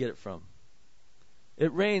where we get it from.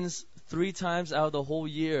 It rains 3 times out of the whole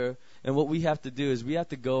year, and what we have to do is we have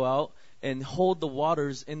to go out and hold the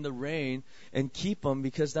waters in the rain and keep them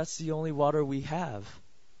because that's the only water we have.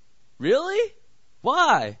 Really?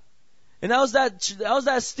 Why? And I was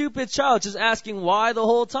that stupid child just asking why the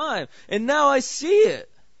whole time. And now I see it.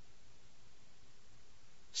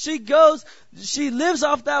 She lives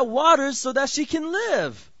off that water so that she can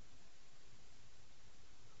live.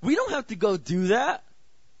 We don't have to go do that.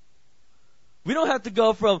 We don't have to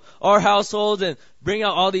go from our household and bring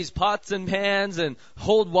out all these pots and pans and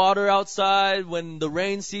hold water outside when the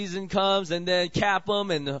rain season comes and then cap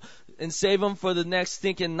them and save them for the next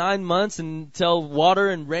stinking 9 months until water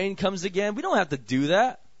and rain comes again. We don't have to do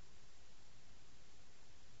that.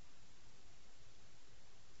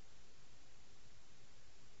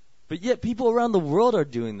 But yet people around the world are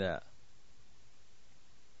doing that.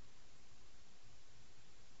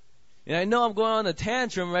 And I know I'm going on a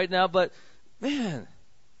tantrum right now, but man,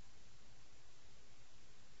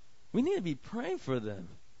 we need to be praying for them.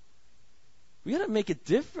 We got to make a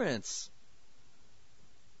difference.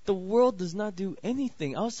 The world does not do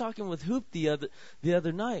anything. I was talking with Hoop the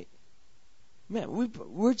other night. Man,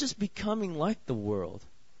 we're just becoming like the world.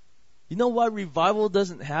 You know why revival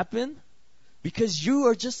doesn't happen? Because you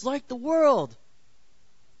are just like the world.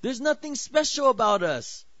 There's nothing special about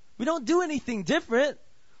us. We don't do anything different.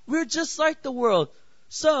 We're just like the world.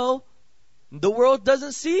 So, the world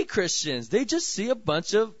doesn't see Christians. They just see a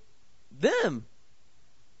bunch of them.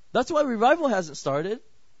 That's why revival hasn't started.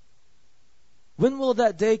 When will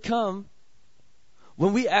that day come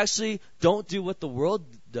when we actually don't do what the world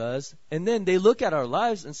does, and then they look at our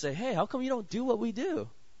lives and say, hey, how come you don't do what we do?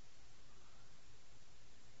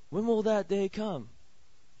 When will that day come?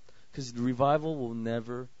 Because revival will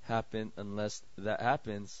never happen unless that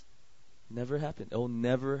happens. Never happen. It will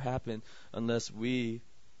never happen unless we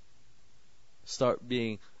start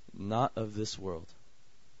being not of this world.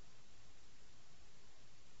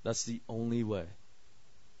 That's the only way.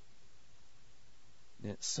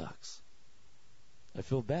 And it sucks. I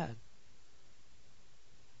feel bad.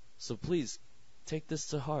 So please, take this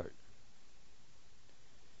to heart.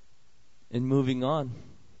 And moving on.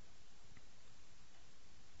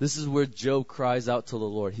 This is where Job cries out to the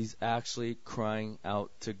Lord. He's actually crying out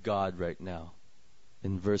to God right now.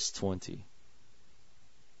 In verse 20.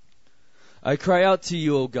 I cry out to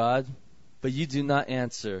you, O God, but you do not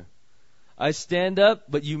answer. I stand up,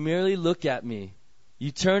 but you merely look at me.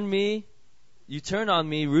 You turn on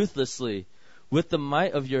me ruthlessly. With the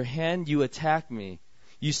might of your hand you attack me.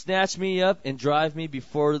 You snatch me up and drive me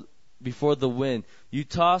before the wind. You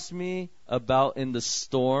toss me about in the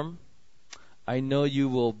storm. I know you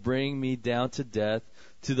will bring me down to death,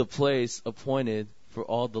 to the place appointed for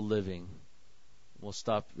all the living. We'll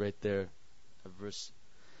stop right there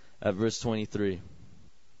at verse 23.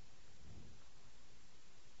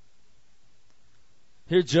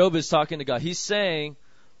 Here Job is talking to God. He's saying,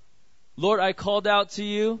 Lord, I called out to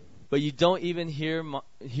you, but you don't even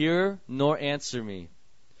hear nor answer me.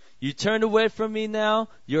 You turned away from me now.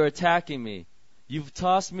 You're attacking me. You've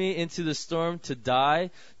tossed me into the storm to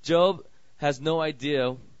die. Job has no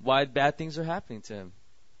idea why bad things are happening to him.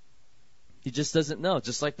 He just doesn't know,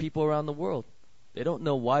 just like people around the world. They don't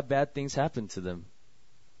know why bad things happen to them.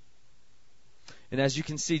 And as you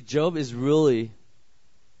can see, Job is really,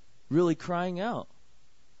 really crying out.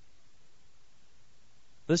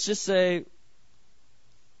 Let's just say,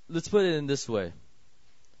 let's put it in this way.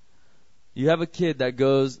 You have a kid that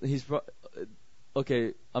goes, I'm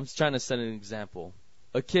trying to set an example.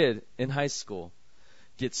 A kid in high school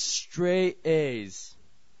gets straight A's.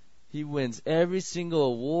 He wins every single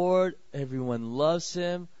award. Everyone loves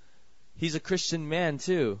him. He's a Christian man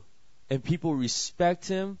too. And people respect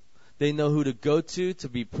him. They know who to go to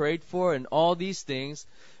be prayed for and all these things.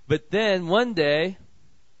 But then one day,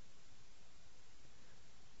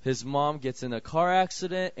 his mom gets in a car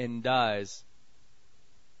accident and dies.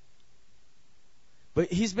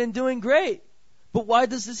 But he's been doing great. But why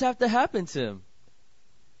does this have to happen to him?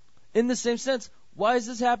 In the same sense, why is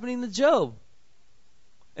this happening to Job?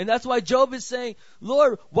 And that's why Job is saying,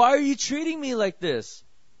 Lord, why are you treating me like this?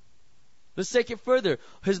 Let's take it further.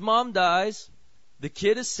 His mom dies. The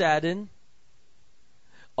kid is saddened.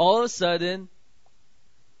 All of a sudden,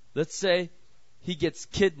 let's say he gets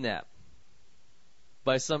kidnapped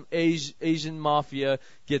by some Asian mafia,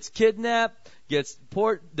 gets kidnapped, gets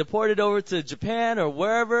deported over to Japan or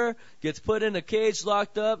wherever, gets put in a cage,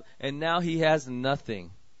 locked up, and now he has nothing.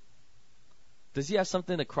 Does he have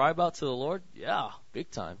something to cry about to the Lord? Yeah, big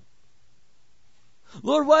time.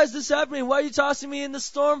 Lord, why is this happening? Why are you tossing me in the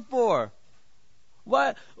storm for?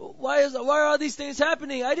 Why are all these things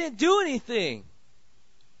happening? I didn't do anything.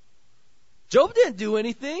 Job didn't do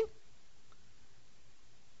anything.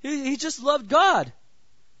 He just loved God.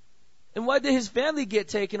 And why did his family get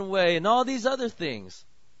taken away and all these other things?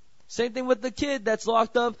 Same thing with the kid that's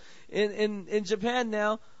locked up in Japan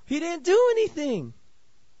now. He didn't do anything.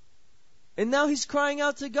 And now he's crying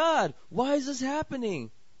out to God. Why is this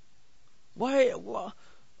happening? Why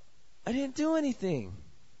I didn't do anything.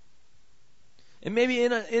 And maybe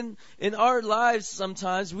in our lives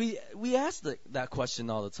sometimes we ask that question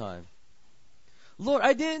all the time. Lord,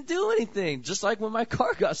 I didn't do anything. Just like when my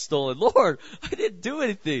car got stolen. Lord, I didn't do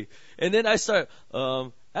anything. And then I start,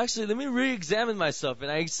 actually, let me re-examine myself.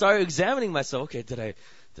 And I start examining myself. Okay, did I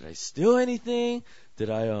steal anything?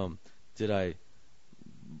 Did I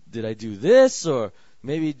do this? Or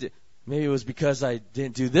maybe it was because I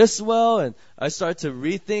didn't do this well. And I start to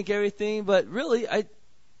rethink everything. But really, I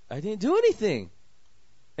didn't do anything.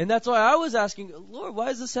 And that's why I was asking, Lord,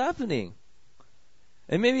 why is this happening?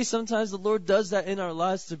 And maybe sometimes the Lord does that in our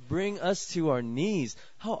lives to bring us to our knees.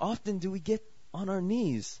 How often do we get on our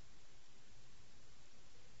knees?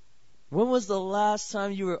 When was the last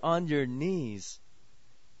time you were on your knees?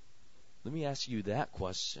 Let me ask you that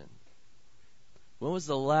question. When was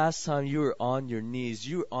the last time you were on your knees?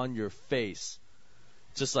 You were on your face.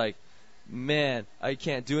 Just like, man, I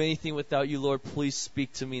can't do anything without you, Lord. Please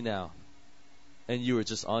speak to me now. And you were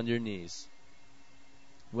just on your knees.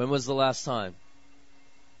 When was the last time?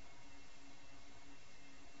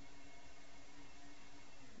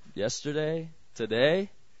 Yesterday? Today?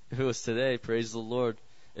 If it was today, praise the Lord.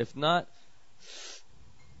 If not,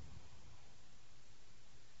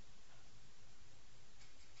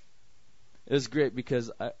 it was great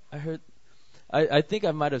because I heard, I think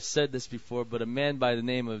I might have said this before, but a man by the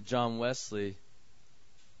name of John Wesley,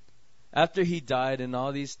 after he died and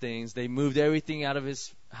all these things, they moved everything out of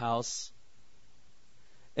his house.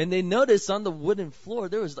 And they noticed on the wooden floor,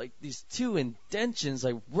 there was like these 2 indentions,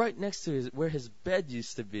 like right next to where his bed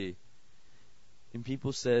used to be. And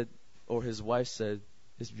people said, or his wife said,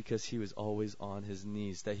 it's because he was always on his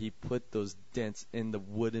knees, that he put those dents in the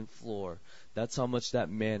wooden floor. That's how much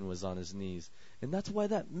that man was on his knees. And that's why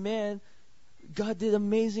that man, God did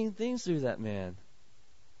amazing things through that man.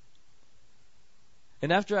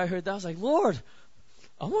 And after I heard that, I was like, Lord,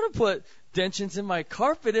 I want to put dentures in my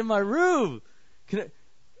carpet in my room.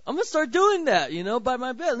 I'm going to start doing that, by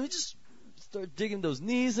my bed. Let me just start digging those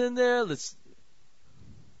knees in there. That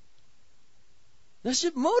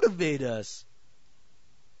should motivate us.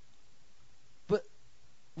 But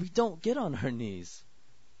we don't get on our knees.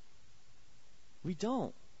 We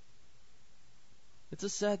don't. It's a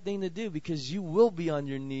sad thing to do because you will be on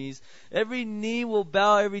your knees. Every knee will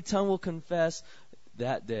bow, every tongue will confess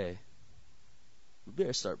that day. We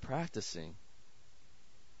better start practicing.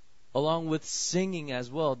 Along with singing as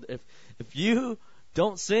well. If you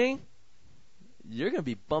don't sing, you're going to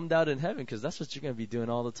be bummed out in heaven because that's what you're going to be doing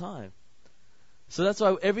all the time. So that's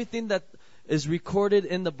why everything that is recorded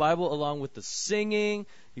in the Bible, along with the singing,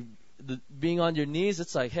 being on your knees,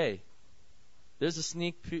 it's like, hey, there's a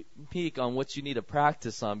sneak peek on what you need to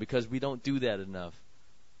practice on because we don't do that enough.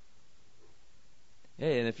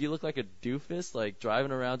 Hey, and if you look like a doofus, like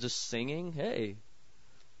driving around just singing, hey,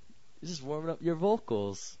 you're just warming up your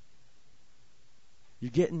vocals. You're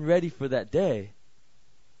getting ready for that day.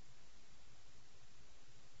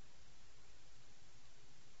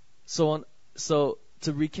 So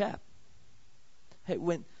to recap, hey,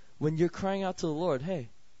 when you're crying out to the Lord, hey,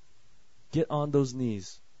 get on those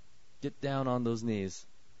knees. Get down on those knees.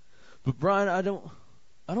 But Brian, I don't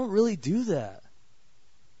really do that.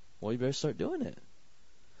 Well, you better start doing it.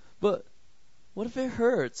 But what if it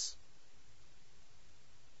hurts?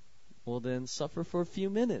 Well, then suffer for a few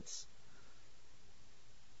minutes.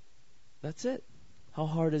 That's it. How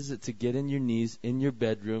hard is it to get in your knees in your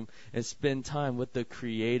bedroom and spend time with the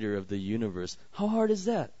creator of the universe? How hard is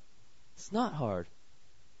that? It's not hard.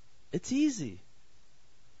 It's easy.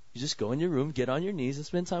 You just go in your room, get on your knees, and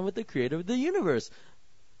spend time with the creator of the universe.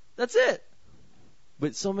 That's it.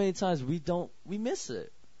 But so many times we miss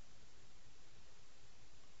it.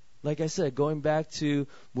 Like I said, going back to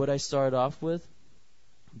what I started off with,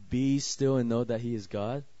 be still and know that He is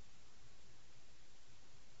God.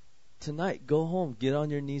 Tonight, go home, get on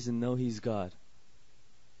your knees and know He's God.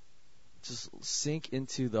 Just sink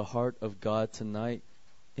into the heart of God tonight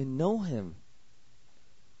and know Him.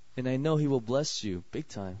 And I know He will bless you big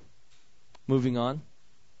time. Moving on.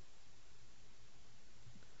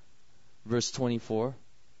 Verse 24.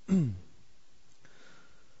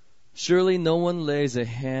 Surely no one lays a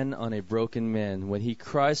hand on a broken man when he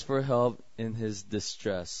cries for help in his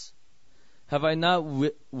distress. Have I not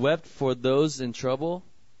wept for those in trouble?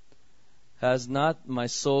 Has not my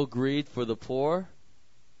soul grieved for the poor?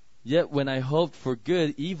 Yet when I hoped for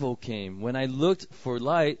good, evil came. When I looked for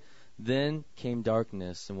light, then came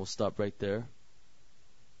darkness. And we'll stop right there.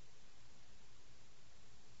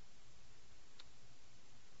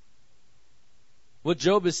 What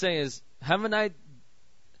Job is saying is,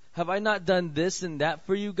 have I not done this and that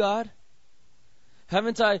for you, God?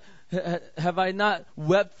 Have I not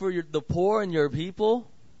wept for the poor and your people?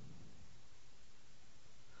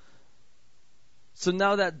 So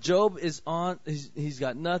now that Job is on, he's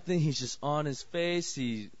got nothing. He's just on his face.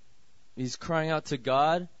 He's crying out to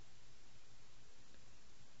God.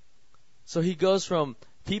 So he goes from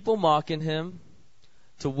people mocking him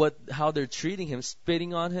to how they're treating him,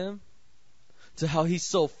 spitting on him, to how he's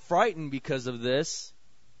so frightened because of this.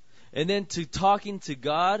 And then to talking to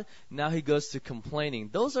God, now he goes to complaining.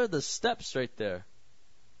 Those are the steps right there.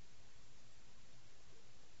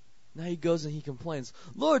 Now he goes and he complains,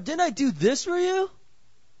 Lord, didn't I do this for you?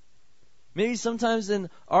 Maybe sometimes in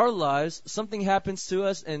our lives, something happens to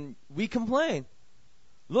us and we complain.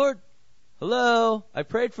 Lord, hello, I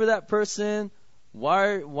prayed for that person.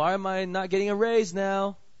 Why am I not getting a raise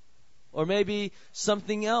now? Or maybe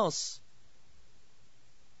something else.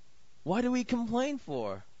 Why do we complain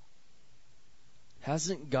for?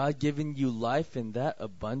 Hasn't God given you life and that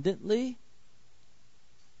abundantly?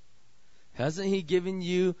 Hasn't He given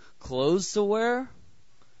you clothes to wear?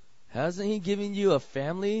 Hasn't He given you a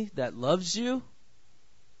family that loves you?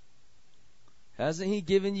 Hasn't He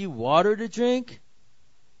given you water to drink?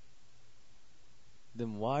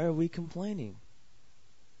 Then why are we complaining?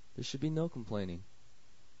 There should be no complaining.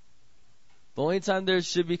 The only time there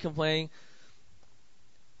should be complaining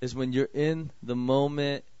is when you're in the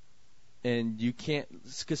moment and you can't,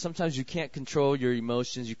 because sometimes you can't control your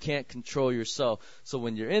emotions, you can't control yourself. So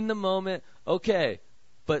when you're in the moment, okay,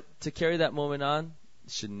 but to carry that moment on,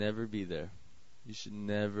 it should never be there. You should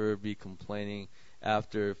never be complaining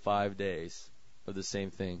after 5 days of the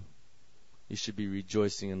same thing. You should be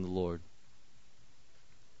rejoicing in the Lord.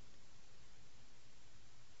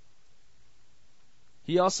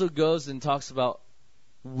 He also goes and talks about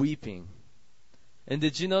weeping. And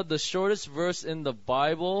did you know the shortest verse in the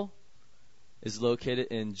Bible is located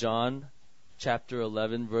in John chapter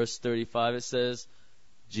 11, verse 35. It says,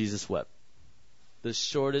 Jesus wept. The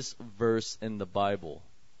shortest verse in the Bible.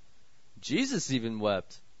 Jesus even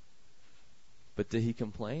wept. But did He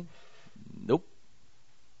complain? Nope.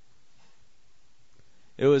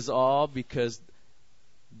 It was all because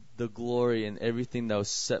the glory and everything that was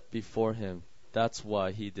set before Him. That's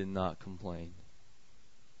why He did not complain.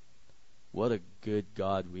 What a good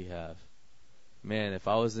God we have. Man, if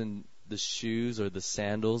I was in the shoes or the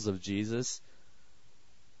sandals of Jesus,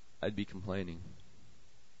 I'd be complaining.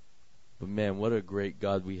 But man, what a great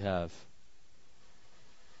God we have.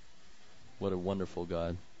 What a wonderful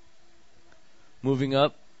God. Moving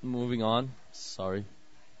on. Sorry.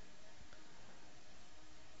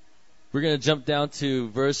 We're going to jump down to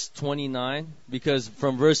verse 29 because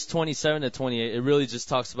from verse 27 to 28, it really just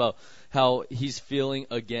talks about how he's feeling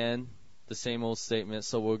again, the same old statement.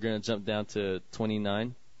 So we're going to jump down to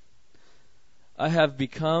 29. I have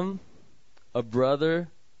become a brother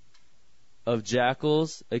of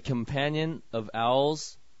jackals, a companion of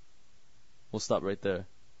owls. We'll stop right there.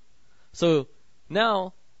 So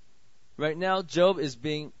now, right now, Job is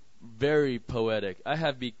being very poetic. I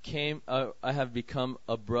have become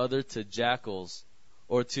a brother to jackals,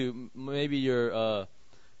 or to maybe your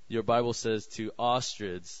Bible says to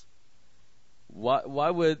ostriches. Why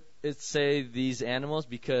would it say these animals?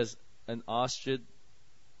 Because an ostrich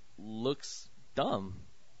looks dumb,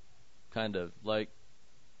 kind of like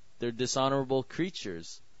they're dishonorable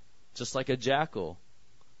creatures, just like a jackal.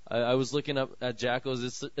 I was looking up at jackals.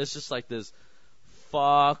 It's just like this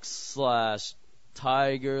fox /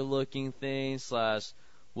 tiger looking thing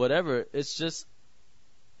 / whatever. It's just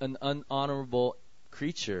an unhonorable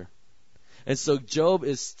creature. And so Job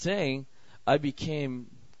is saying, I became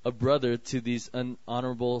a brother to these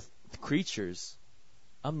unhonorable creatures.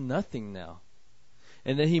 I'm nothing now.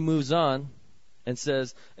 And then he moves on and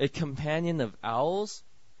says, a companion of owls?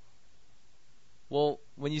 Well,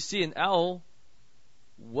 when you see an owl,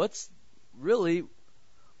 why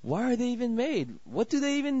are they even made? What do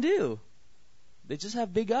they even do? They just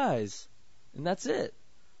have big eyes, and that's it.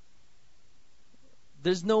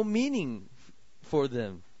 There's no meaning for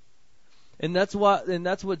them. And that's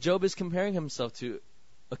what Job is comparing himself to,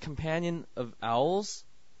 a companion of owls.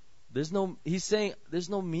 He's saying there's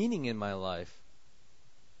no meaning in my life.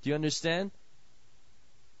 Do you understand?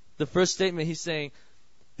 The first statement, he's saying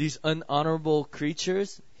these unhonorable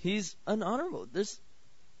creatures, he's unhonorable.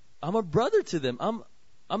 I'm a brother to them.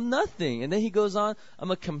 I'm nothing. And then he goes on,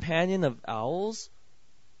 I'm a companion of owls.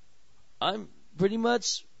 I'm pretty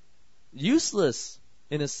much useless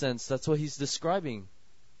in a sense. That's what he's describing.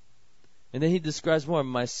 And then he describes more.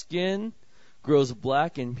 My skin grows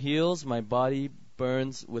black and peels. My body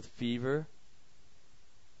burns with fever.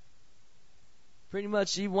 Pretty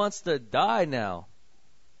much he wants to die now.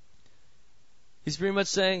 He's pretty much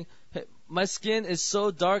saying, hey, my skin is so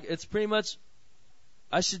dark, it's pretty much,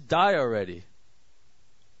 I should die already.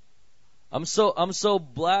 I'm so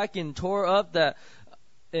black and tore up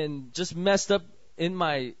and just messed up in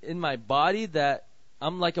my body that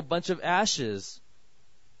I'm like a bunch of ashes.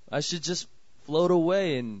 I should just float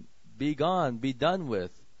away and be gone, be done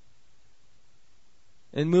with.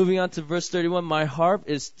 And moving on to verse 31, my harp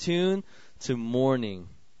is tuned to mourning.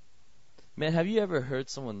 Man, have you ever heard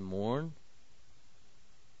someone mourn?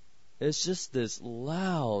 It's just this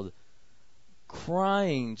loud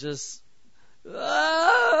crying, just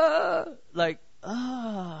I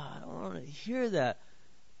don't want to hear that.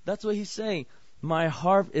 That's what he's saying. My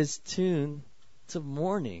harp is tuned to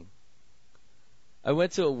mourning. I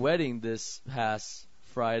went to a wedding this past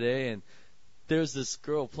Friday, and there's this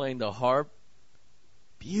girl playing the harp.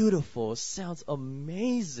 Beautiful. It sounds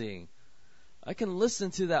amazing. I can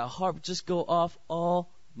listen to that harp just go off all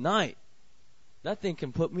night. That thing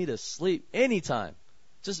can put me to sleep anytime.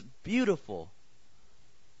 Just beautiful.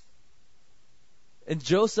 And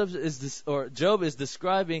Job is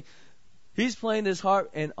describing, he's playing this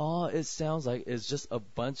harp, and all it sounds like is just a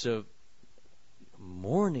bunch of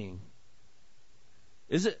mourning.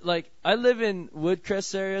 Is it like, I live in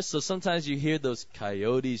Woodcrest area, so sometimes you hear those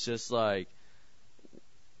coyotes just like,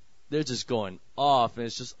 they're just going off, and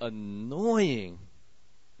it's just annoying.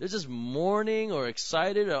 They're just mourning or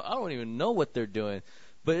excited, or I don't even know what they're doing.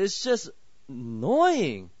 But it's just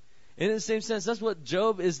annoying. And in the same sense, that's what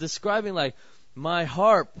Job is describing, like, my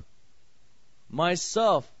harp,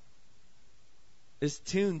 myself, is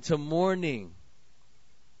tuned to mourning.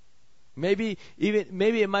 Maybe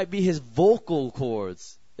it might be his vocal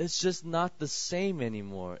cords. It's just not the same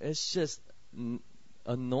anymore. It's just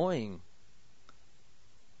annoying.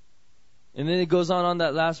 And then it goes on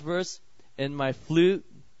that last verse, and my flute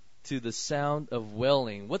to the sound of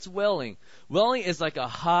wailing. What's wailing? Wailing is like a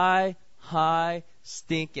high,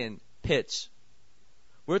 stinking pitch.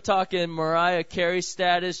 We're talking Mariah Carey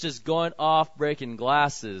status, just going off, breaking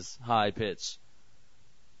glasses, high pitch.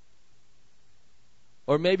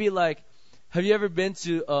 Or maybe like, have you ever been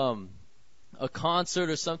to a concert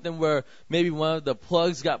or something where maybe one of the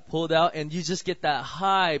plugs got pulled out and you just get that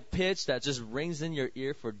high pitch that just rings in your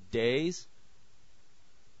ear for days?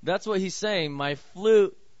 That's what he's saying. My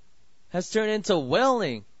flute has turned into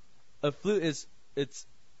wailing. A flute is, it's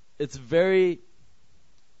very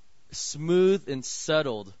smooth and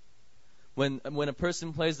settled. When a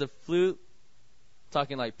person plays the flute,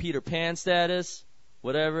 talking like Peter Pan status,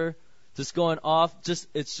 whatever, just going off,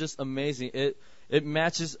 it's just amazing. It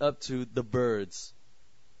matches up to the birds.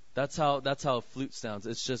 That's how a flute sounds.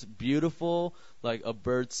 It's just beautiful, like a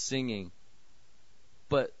bird singing.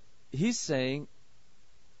 But he's saying,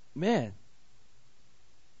 man,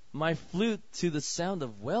 my flute to the sound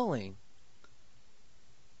of wailing,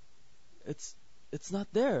 it's not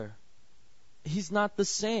there. He's not the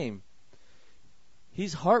same.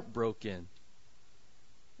 He's heartbroken.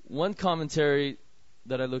 One commentary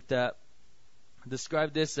that I looked at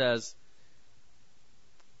described this as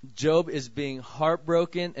Job is being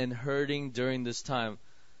heartbroken and hurting during this time.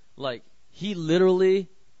 Like, he literally,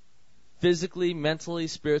 physically, mentally,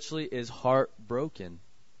 spiritually is heartbroken.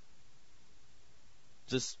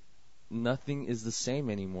 Just nothing is the same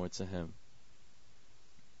anymore to him.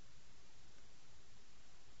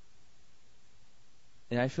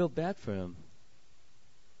 And I feel bad for him.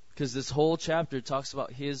 Because this whole chapter talks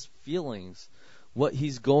about his feelings, what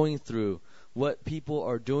he's going through, what people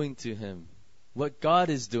are doing to him, what God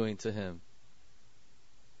is doing to him.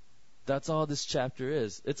 That's all this chapter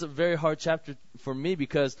is. It's a very hard chapter for me,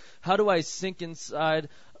 because how do I sink inside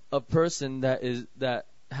a person that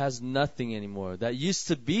has nothing anymore, that used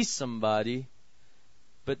to be somebody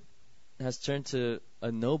but has turned to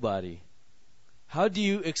a nobody? How do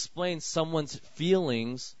you explain someone's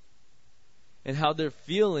feelings and how they're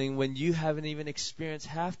feeling when you haven't even experienced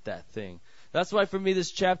half that thing? That's why for me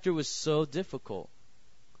this chapter was so difficult.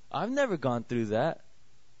 I've never gone through that.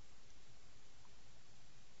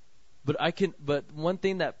 But one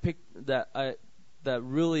thing that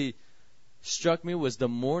really struck me was the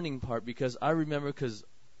mourning part, because I remember, because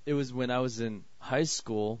it was when I was in high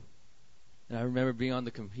school, and I remember being on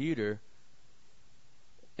the computer,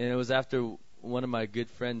 and it was after one of my good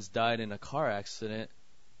friends died in a car accident,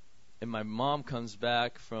 and my mom comes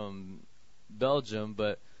back from Belgium,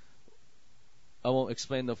 but I won't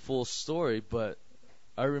explain the full story, but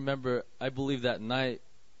I remember, I believe that night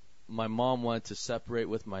my mom wanted to separate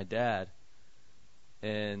with my dad,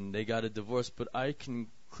 and they got a divorce, but I can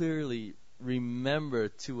clearly remember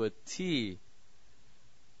to a T.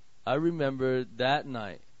 I remember that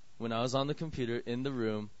night when I was on the computer in the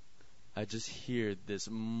room, I just hear this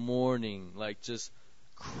mourning, like just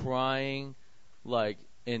crying, like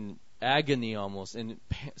in agony almost, and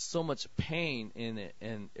so much pain in it.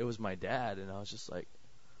 And it was my dad, and I was just like,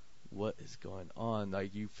 what is going on?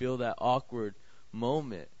 Like, you feel that awkward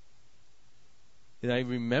moment. And I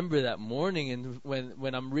remember that morning, and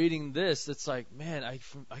when I'm reading this, it's like, man, I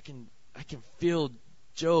can feel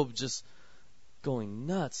Job just going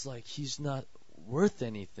nuts, like he's not worth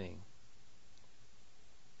anything.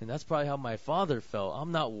 And that's probably how my father felt.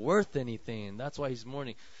 I'm not worth anything, and that's why he's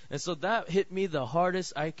mourning. And so that hit me the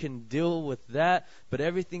hardest. I can deal with that, but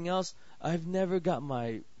everything else, I've never got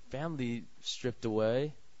my family stripped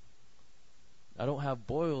away. I don't have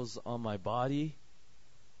boils on my body.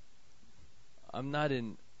 I'm not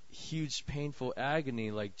in huge painful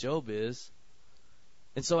agony like Job is.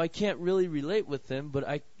 And so I can't really relate with him,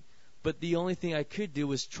 but the only thing I could do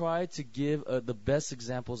was try to give the best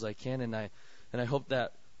examples I can, and I hope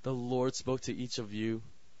that the Lord spoke to each of you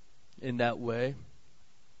in that way.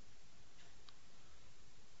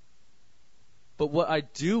 But what I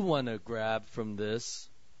do want to grab from this,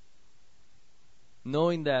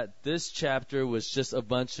 knowing that this chapter was just a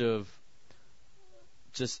bunch of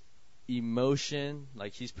just emotion,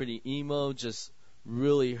 like he's pretty emo, just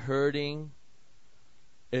really hurting,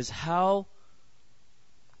 is how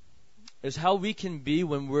we can be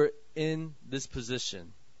when we're in this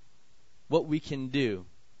position. What we can do.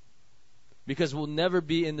 Because we'll never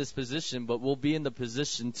be in this position, but we'll be in the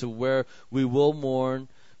position to where we will mourn,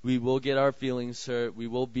 we will get our feelings hurt, we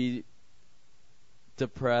will be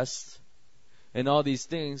depressed, and all these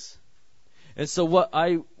things. And so what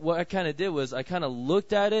I kind of did was I kind of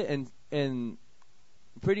looked at it and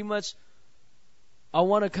pretty much I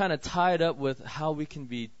want to kind of tie it up with how we can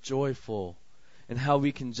be joyful and how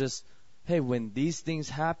we can just, hey, when these things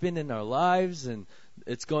happen in our lives and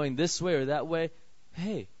it's going this way or that way,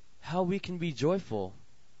 hey, how we can be joyful.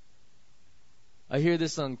 I hear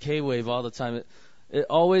this on K-Wave all the time. It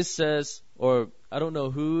always says, or I don't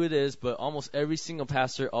know who it is, but almost every single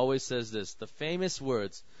pastor always says this, the famous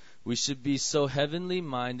words, we should be so heavenly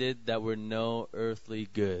minded that we're no earthly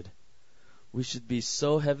good. We should be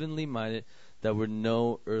so heavenly minded that we're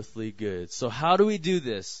no earthly good. So how do we do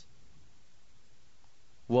this?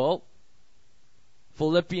 Well,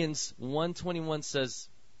 Philippians 1:21 says,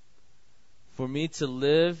 for me to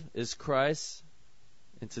live is Christ,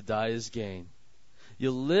 and to die is gain.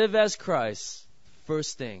 You live as Christ,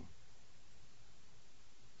 first thing.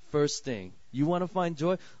 First thing. You want to find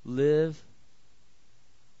joy?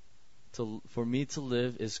 For me to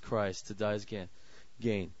live is Christ, to die is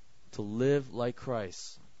gain. To live like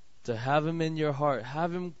Christ. To have Him in your heart.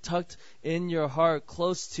 Have Him tucked in your heart,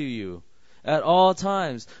 close to you. At all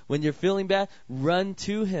times. When you're feeling bad, run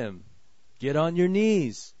to Him. Get on your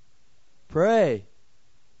knees. Pray.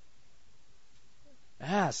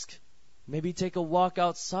 Ask. Maybe take a walk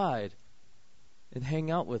outside and hang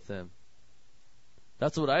out with Him.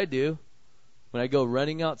 That's what I do. When I go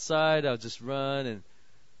running outside, I'll just run and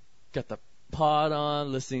got the pod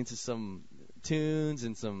on, listening to some tunes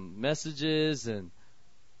and some messages and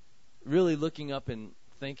really looking up and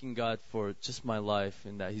thanking God for just my life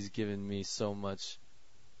and that He's given me so much.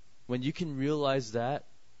 When you can realize that,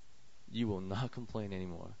 you will not complain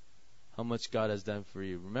anymore. How much God has done for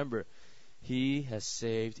you. Remember, He has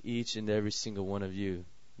saved each and every single one of you,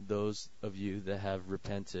 those of you that have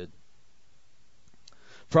repented.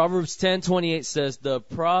 Proverbs 10:28 says, the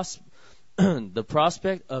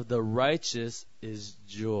prospect of the righteous is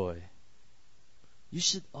joy. You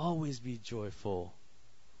should always be joyful.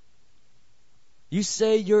 You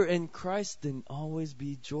say you're in Christ, then always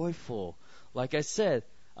be joyful. Like I said,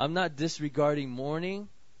 I'm not disregarding mourning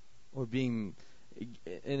or being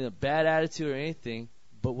in a bad attitude or anything,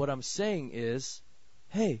 but what I'm saying is,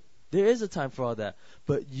 hey, there is a time for all that.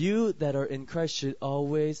 But you that are in Christ should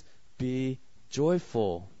always be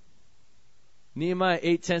joyful. Nehemiah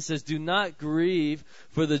 8:10 says, do not grieve,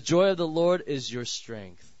 for the joy of the Lord is your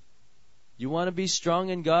strength. You want to be strong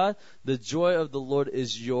in God? The joy of the Lord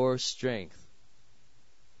is your strength.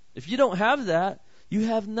 If you don't have that, you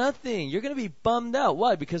have nothing. You're going to be bummed out.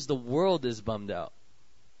 Why? Because the world is bummed out.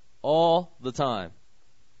 All the time.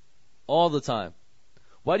 All the time.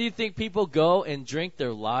 Why do you think people go and drink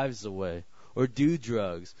their lives away? Or do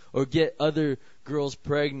drugs? Or get other girls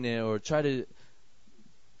pregnant? Or try to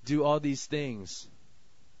do all these things?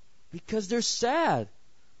 Because they're sad.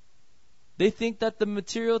 They think that the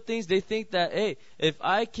material things, they think that, hey, if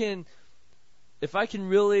I can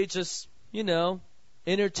really just,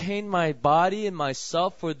 entertain my body and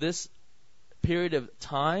myself for this period of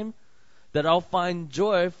time, that I'll find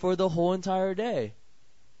joy for the whole entire day.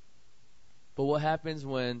 But what happens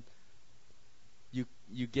when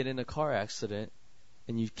you get in a car accident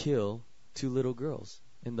and you kill 2 little girls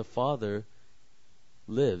and the father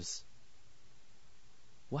lives?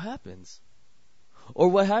 What happens? Or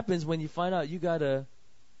what happens when you find out you got a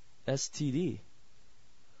STD?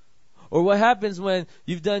 Or what happens when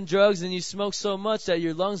you've done drugs and you smoke so much that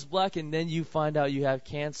your lungs black and then you find out you have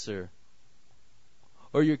cancer?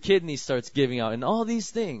 Or your kidney starts giving out and all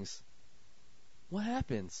these things. What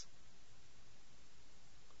happens?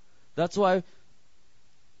 That's why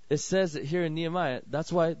it says it here in Nehemiah.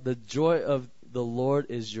 That's why the joy of the Lord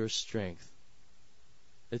is your strength.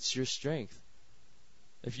 It's your strength.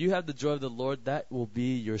 If you have the joy of the Lord, that will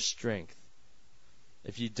be your strength.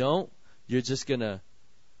 If you don't, you're just going to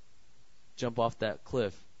jump off that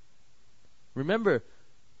cliff. Remember,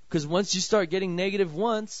 because once you start getting negative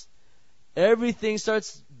once, everything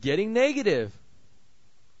starts getting negative.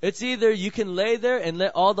 It's either you can lay there and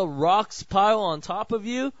let all the rocks pile on top of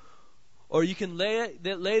you, or you can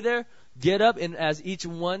lay there, get up, and as each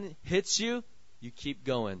one hits you, you keep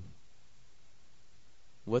going.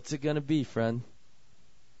 What's it going to be, friend?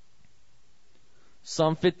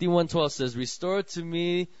 Psalm 51:12 says, "Restore to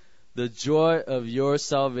me the joy of your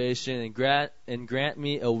salvation and grant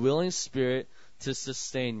me a willing spirit to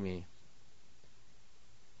sustain me."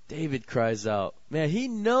 David cries out. Man, he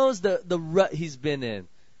knows the rut he's been in.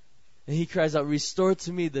 And he cries out, "Restore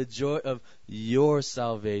to me the joy of your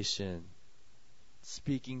salvation."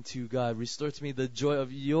 Speaking to God, restore to me the joy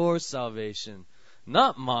of your salvation,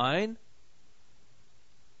 not mine.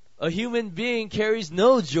 A human being carries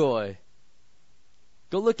no joy.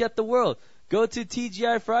 Go look at the world. Go to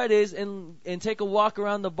TGI Fridays and take a walk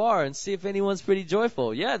around the bar and see if anyone's pretty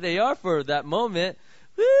joyful. Yeah, they are for that moment.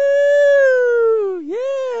 Woo!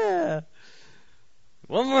 Yeah!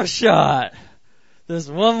 One more shot.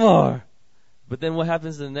 There's one more. But then what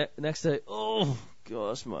happens the next day? Oh,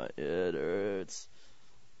 gosh, my head hurts.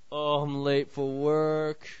 Oh, I'm late for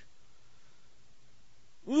work.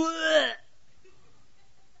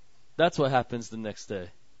 That's what happens the next day.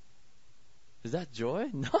 Is that joy?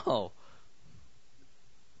 No.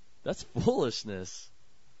 That's foolishness.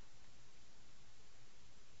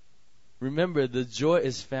 Remember, the joy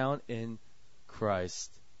is found in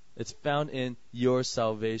Christ. It's found in your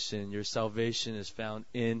salvation. Your salvation is found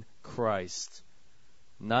in Christ,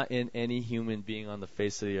 not in any human being on the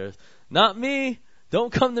face of the earth. Not me.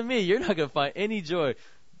 Don't come to me. You're not going to find any joy.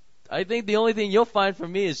 I think the only thing you'll find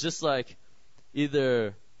from me is just like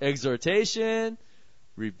either exhortation,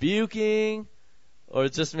 rebuking, or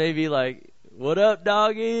just maybe like, "What up,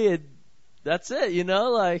 doggy?" And that's it,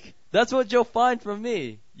 like that's what you'll find from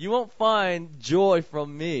me. You won't find joy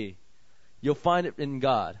from me. You'll find it in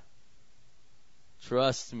God.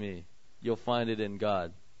 Trust me, you'll find it in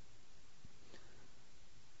God.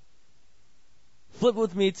 Flip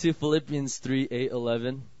with me to Philippians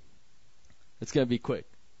 3:8-11. It's going to be quick.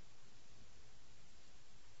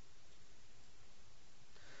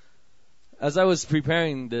 As I was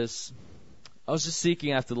preparing this, I was just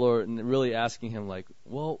seeking after the Lord and really asking Him, like,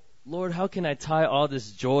 well, Lord, how can I tie all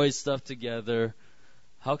this joy stuff together?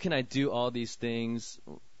 How can I do all these things?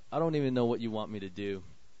 I don't even know what you want me to do.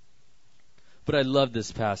 But I love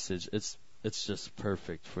this passage. It's just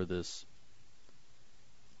perfect for this.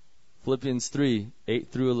 Philippians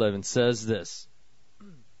 3:8-11 says this.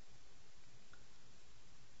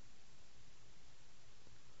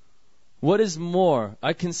 "What is more,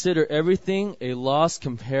 I consider everything a loss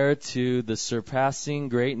compared to the surpassing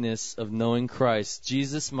greatness of knowing Christ,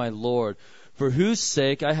 Jesus my Lord, for whose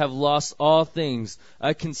sake I have lost all things.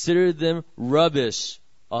 I consider them rubbish."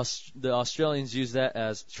 The Australians use that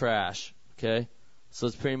as trash. Okay? So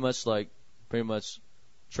it's pretty much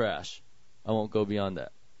trash. I won't go beyond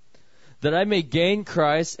that. "That I may gain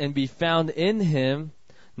Christ and be found in Him,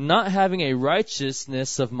 not having a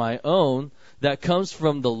righteousness of my own that comes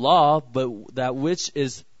from the law, but that which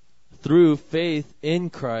is through faith in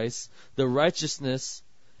Christ, the righteousness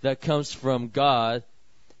that comes from God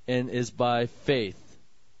and is by faith.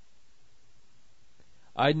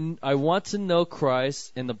 I want to know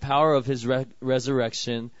Christ and the power of His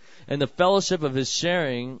resurrection and the fellowship of His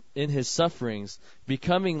sharing in His sufferings,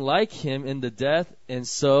 becoming like Him in the death, and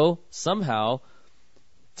so, somehow,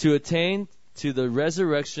 to attain to the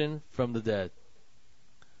resurrection from the dead."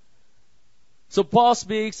 So Paul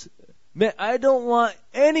speaks, man, I don't want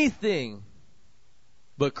anything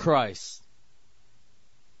but Christ.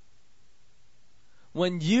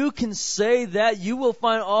 When you can say that, you will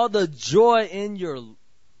find all the joy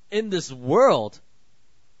in this world.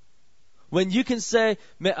 When you can say,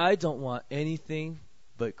 man, I don't want anything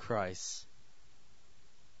but Christ.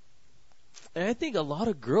 And I think a lot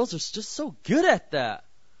of girls are just so good at that.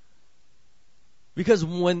 Because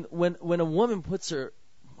when a woman puts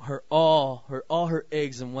all her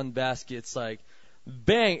eggs in one basket, it's like,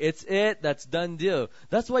 bang, it's it, that's done deal.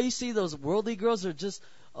 That's why you see those worldly girls are just,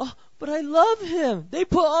 oh, but I love him. They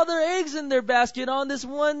put all their eggs in their basket on this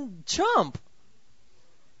one chump.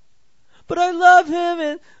 But I love him,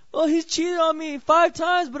 and he's cheated on me 5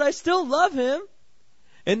 times, but I still love him.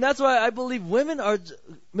 And that's why I believe women are,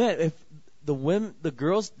 man, if the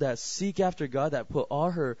girls that seek after God, that put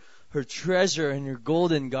all her treasure and her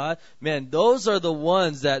gold in God, man, those are the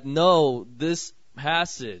ones that know this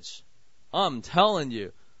passage. I'm telling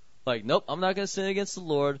you. Like, nope, I'm not going to sin against the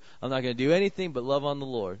Lord. I'm not going to do anything but love on the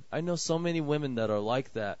Lord. I know so many women that are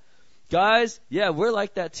like that. Guys, yeah, we're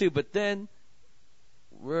like that too, but then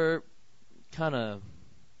we're kind of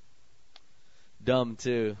dumb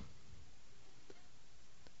too.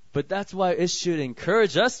 But that's why it should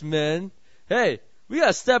encourage us men. Hey, we got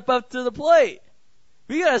to step up to the plate.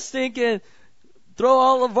 We got to stink and throw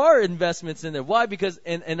all of our investments in there. Why? Because,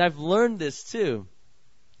 and I've learned this too.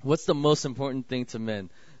 What's the most important thing to men?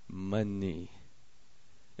 Money.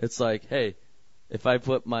 It's like, hey, if I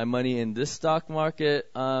put my money in this stock market,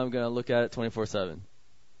 I'm going to look at it 24/7.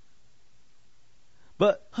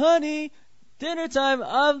 But, honey, dinner time,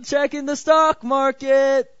 I'm checking the stock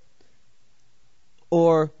market.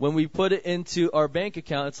 Or when we put it into our bank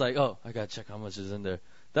account, it's like, oh, I got to check how much is in there.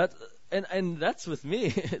 And that's with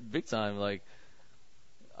me, big time. Like,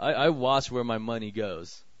 I watch where my money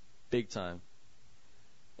goes, big time.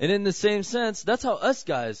 And in the same sense, that's how us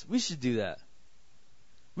guys, we should do that.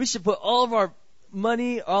 We should put all of our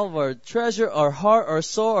money, all of our treasure, our heart, our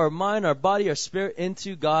soul, our mind, our body, our spirit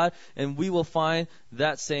into God, and we will find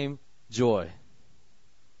that same joy.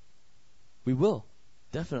 We will,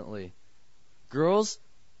 definitely. Girls,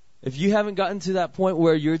 if you haven't gotten to that point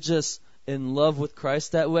where you're just in love with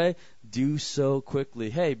Christ that way, do so quickly.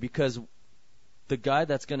 Hey, because the guy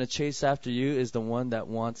that's going to chase after you is the one that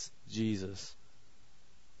wants Jesus.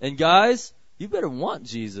 And guys, you better want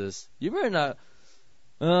Jesus. You better not,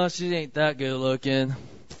 oh, she ain't that good looking.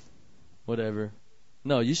 Whatever.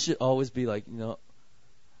 No, you should always be like,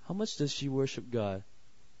 how much does she worship God?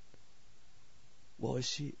 Well,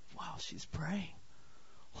 wow, she's praying.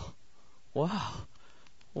 Wow.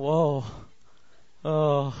 Whoa.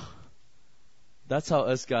 Oh. That's how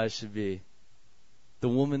us guys should be. The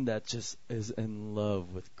woman that just is in love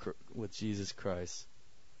with Jesus Christ.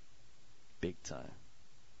 Big time.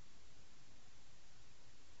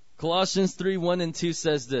 Colossians 3:1-2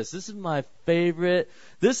 says this. This is my favorite.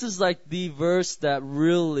 This is like the verse that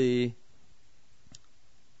really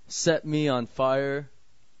set me on fire.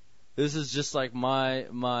 This is just like my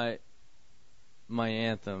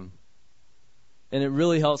anthem. And it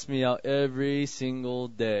really helps me out every single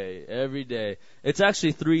day. Every day. It's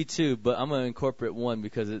actually 3:2, but I'm going to incorporate 1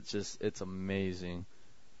 because it's amazing.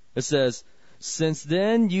 It says, since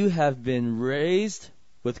then you have been raised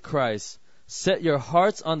with Christ. Set your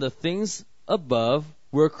hearts on the things above,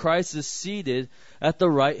 where Christ is seated at the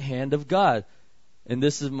right hand of God. And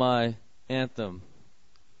this is my anthem.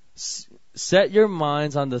 Set your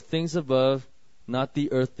minds on the things above, not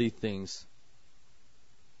the earthly things.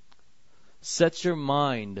 Set your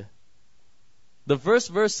mind. The first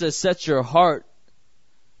verse says set your heart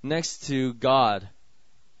next to God.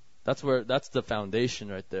 That's the foundation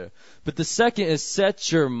right there. But the second is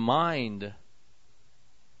set your mind.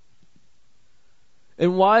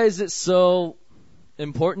 And why is it so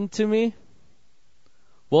important to me?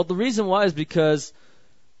 Well, the reason why is because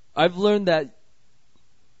I've learned that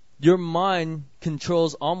your mind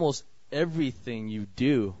controls almost everything you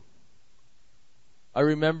do. I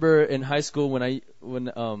remember in high school when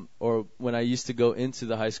I used to go into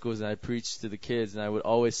the high schools and I preached to the kids, and I would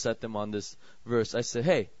always set them on this verse. I said,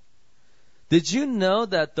 "Hey, did you know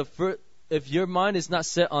that if your mind is not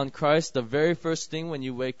set on Christ, the very first thing when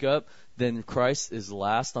you wake up, then Christ is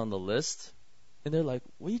last on the list?" And they're like,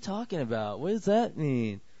 "What are you talking about? What does that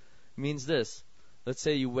mean?" It means this. Let's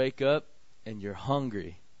say you wake up and you're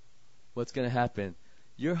hungry. What's going to happen?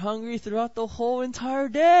 You're hungry throughout the whole entire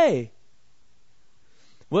day.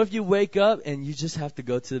 What if you wake up and you just have to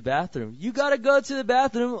go to the bathroom? You got to go to the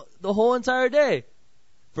bathroom the whole entire day.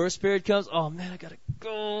 First period comes, oh man, I got to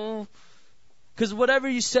go. Because whatever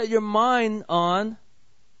you set your mind on,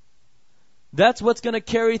 that's what's going to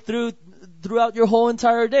carry throughout your whole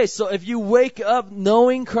entire day. So if you wake up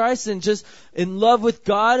knowing Christ and just in love with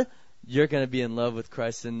God, you're going to be in love with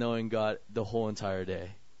Christ and knowing God the whole entire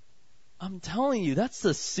day. I'm telling you, that's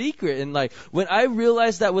the secret. And like when I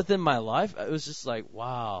realized that within my life, it was just like,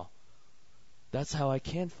 wow, that's how I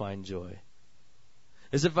can find joy.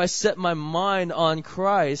 Is if I set my mind on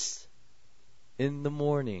Christ in the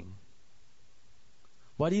morning.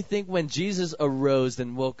 Why do you think when Jesus arose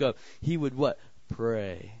and woke up, he would what?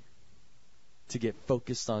 Pray to get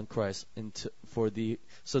focused on Christ and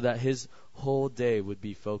so that his whole day would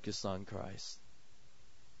be focused on Christ.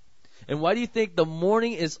 And why do you think the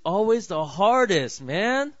morning is always the hardest,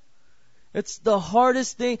 man? It's the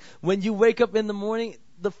hardest thing. When you wake up in the morning,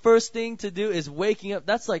 the first thing to do is waking up.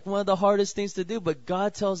 That's like one of the hardest things to do. But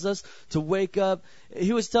God tells us to wake up.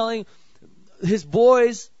 He was telling his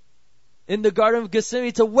boys in the Garden of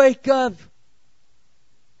Gethsemane to wake up,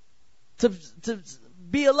 to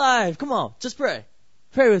be alive. Come on, just pray.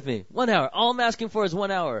 Pray with me. 1 hour. All I'm asking for is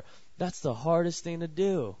 1 hour. That's the hardest thing to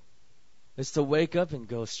do. Is to wake up and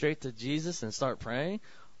go straight to Jesus and start praying.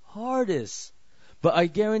 Hardest. But I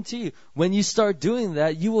guarantee you, when you start doing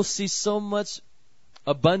that, you will see so much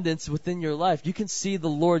abundance within your life. You can see the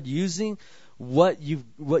Lord using what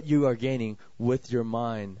you are gaining with your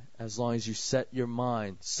mind, as long as you set your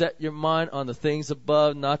mind. Set your mind on the things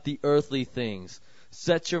above, not the earthly things.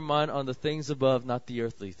 Set your mind on the things above, not the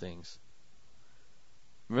earthly things.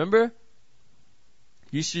 Remember?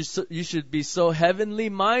 You should be so heavenly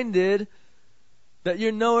minded that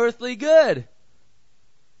you're no earthly good.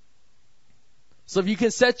 So if you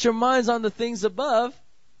can set your minds on the things above,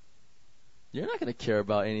 you're not going to care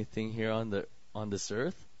about anything here on this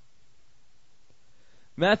earth.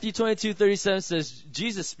 Matthew 22:37 says,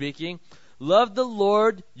 Jesus speaking, love the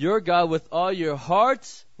Lord your God with all your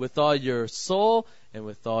heart, with all your soul, and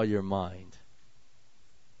with all your mind.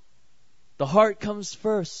 The heart comes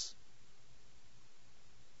first.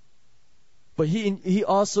 But he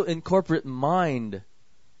also incorporates mind.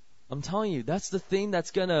 I'm telling you, that's the thing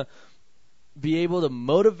that's going to be able to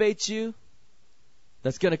motivate you,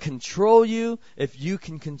 that's going to control you if you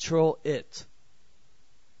can control it.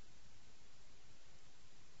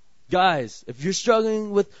 Guys, if you're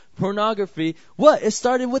struggling with pornography, what? It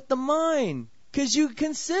started with the mind, because you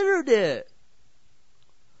considered it.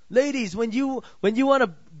 Ladies, when you want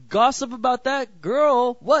to gossip about that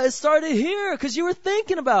girl, what? It started here, because you were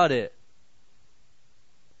thinking about it.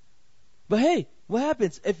 But hey, what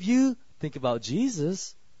happens if you think about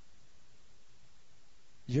Jesus?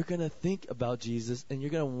 You're going to think about Jesus, and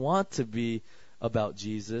you're going to want to be about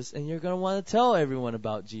Jesus, and you're going to want to tell everyone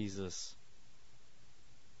about Jesus.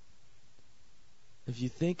 If you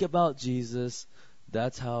think about Jesus,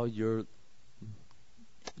 that's how your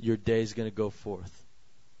day is going to go forth.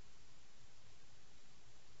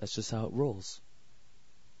 That's just how it rolls.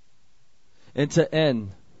 And to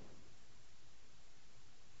end,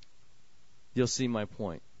 you'll see my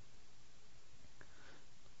point.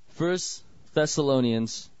 1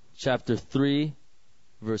 Thessalonians chapter 4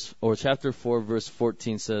 verse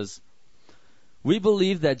 14 says, we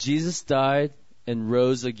believe that Jesus died and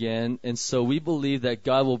rose again, and so we believe that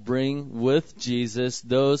God will bring with Jesus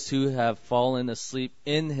those who have fallen asleep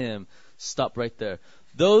in him. Stop right there.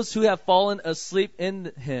 Those who have fallen asleep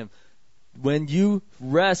in him. When you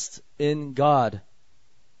rest in God.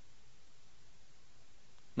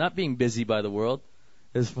 Not being busy by the world.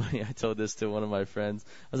 It's funny, I told this to one of my friends.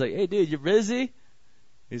 I was like, hey dude, you're busy?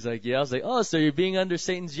 He's like, yeah. I was like, oh, so you're being under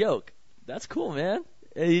Satan's yoke. That's cool, man.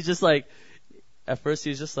 And he's just like, at first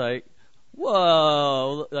he's just like,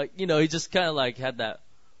 whoa. Like, he just kind of like had that,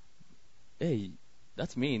 hey,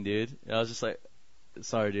 that's mean, dude. And I was just like,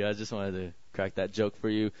 sorry, dude, I just wanted to crack that joke for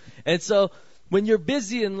you. And so when you're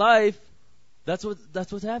busy in life, that's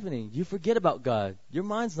what's happening. You forget about God. Your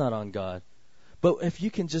mind's not on God. But if you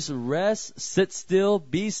can just rest, sit still,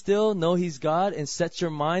 be still, know He's God, and set your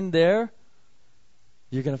mind there,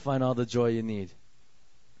 you're going to find all the joy you need.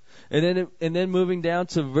 And then moving down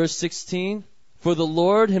to verse 16, for the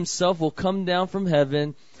Lord Himself will come down from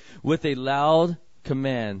heaven with a loud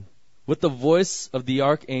command, with the voice of the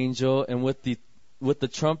archangel, and with the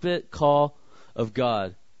trumpet call of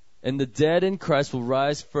God. And the dead in Christ will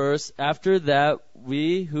rise first. After that,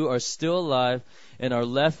 we who are still alive and are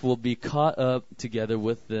left will be caught up together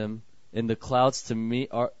with them in the clouds to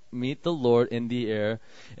meet the Lord in the air.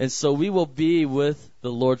 And so we will be with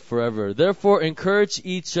the Lord forever. Therefore, encourage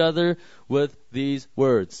each other with these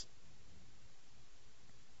words.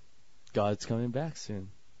 God's coming back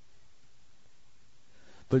soon.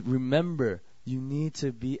 But remember, you need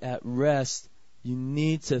to be at rest. You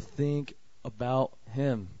need to think about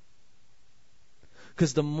Him.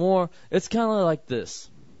 Because the more, it's kind of like this.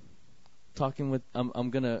 I'm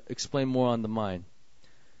going to explain more on the mind.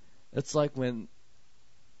 It's like when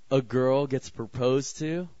a girl gets proposed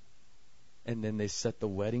to, and then they set the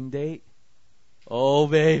wedding date. Oh,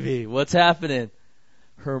 baby, what's happening?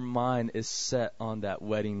 Her mind is set on that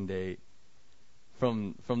wedding date.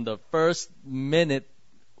 From the first minute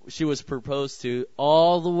she was proposed to,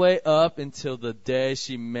 all the way up until the day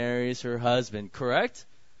she marries her husband, correct?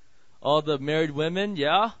 All the married women,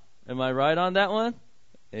 yeah? Am I right on that one?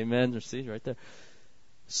 Amen. See, right there.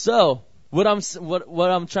 So, what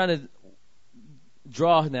I'm trying to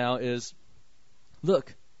draw now is,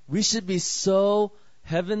 look, we should be so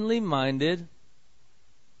heavenly minded,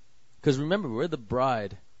 because remember, we're the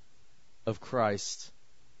bride of Christ.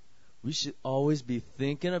 We should always be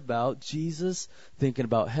thinking about Jesus, thinking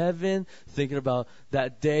about heaven, thinking about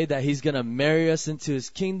that day that He's going to marry us into His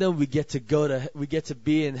kingdom. We get to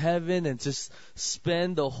be in heaven and just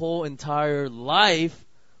spend the whole entire life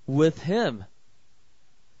with Him.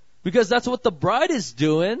 Because that's what the bride is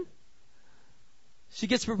doing. She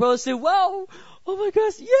gets proposed to. Wow! Oh my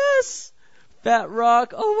gosh! Yes! Fat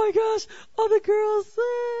rock. Oh my gosh! All the girls.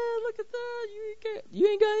 Look at that! You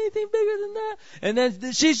ain't got anything bigger than that. And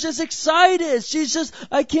then she's just excited. She's just,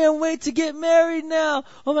 I can't wait to get married now.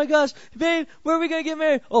 Oh my gosh, babe, where are we gonna get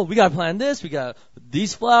married? Oh, we gotta plan this. We got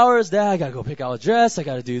these flowers. That I gotta go pick out a dress. I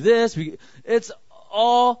gotta do this. It's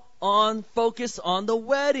all on focus on the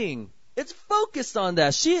wedding. It's focused on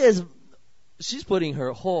that. She's putting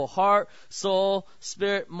her whole heart, soul,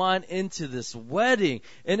 spirit, mind into this wedding.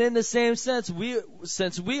 And in the same sense,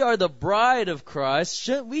 since we are the bride of Christ,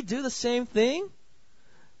 shouldn't we do the same thing?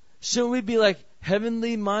 Shouldn't we be like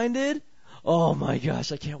heavenly minded? Oh my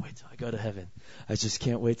gosh, I can't wait till I go to heaven. I just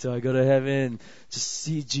can't wait till I go to heaven. Just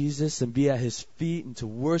see Jesus and be at His feet and to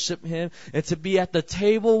worship Him and to be at the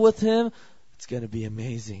table with Him. It's going to be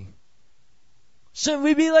amazing. Shouldn't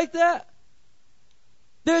we be like that?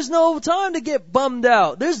 There's no time to get bummed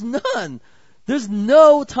out. There's none. There's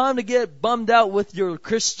no time to get bummed out with your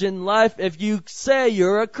Christian life if you say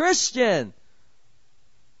you're a Christian.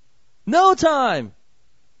 No time.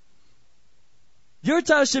 Your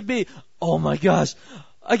time should be, oh my gosh,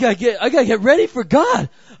 I gotta get ready for God.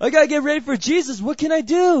 I gotta get ready for Jesus. What can I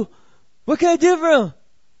do? What can I do for Him?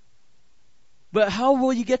 But how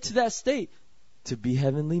will you get to that state? To be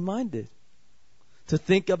heavenly minded. To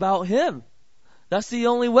think about Him. That's the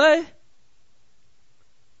only way.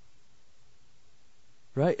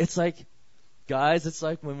 Right? It's like, guys, it's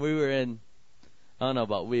like when we were in, I don't know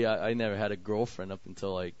about I never had a girlfriend up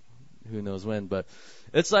until like, who knows when, but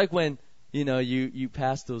it's like when, you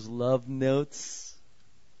pass those love notes,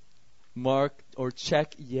 mark or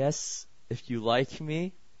check yes if you like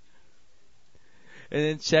me, and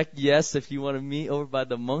then check yes if you want to meet over by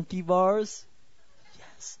the monkey bars.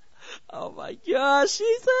 Yes. Oh my gosh,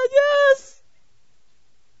 she said yes.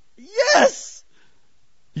 Yes!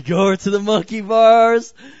 You go over to the monkey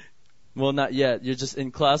bars. Well, not yet. You're just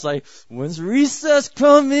in class like, when's recess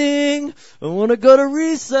coming? I want to go to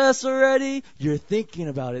recess already. You're thinking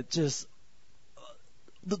about it just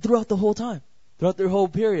throughout the whole time. Throughout their whole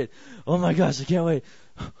period. Oh my gosh, I can't wait.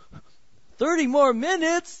 30 more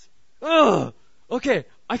minutes? Ugh. Okay,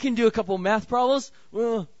 I can do a couple math problems.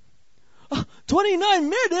 29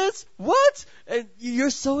 minutes? What? And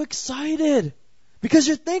you're so excited. Because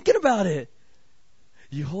you're thinking about it.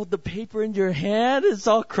 You hold the paper in your hand, it's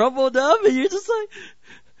all crumbled up, and you're just like,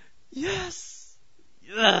 yes,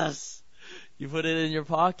 yes. You put it in your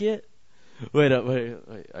pocket. Wait,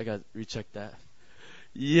 I got to recheck that.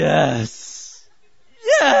 Yes,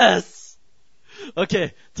 yes.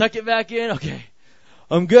 Okay, tuck it back in. Okay,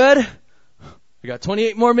 I'm good. I got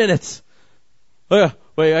 28 more minutes. Oh,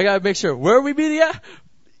 wait, I got to make sure. Where are we meeting at?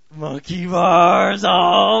 Monkey bars.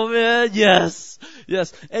 Oh man, yes.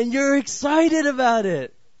 Yes. And you're excited about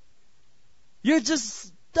it. You're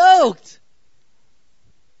just stoked.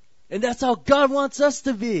 And that's how God wants us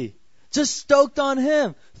to be. Just stoked on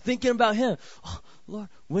Him. Thinking about Him. Oh, Lord,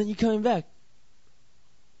 when are you coming back?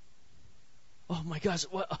 Oh my gosh,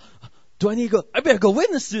 what? Do I need to go? I better go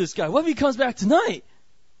witness to this guy. What if he comes back tonight?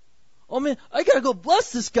 Oh man, I gotta go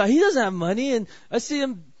bless this guy. He doesn't have money and I see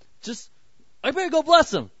him I better go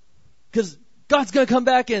bless him. Because God's going to come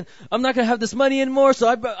back and I'm not going to have this money anymore, so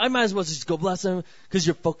I might as well just go bless him because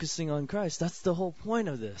you're focusing on Christ. That's the whole point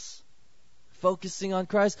of this. Focusing on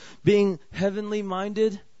Christ, being heavenly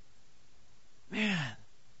minded. Man,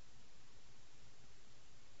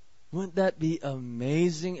 wouldn't that be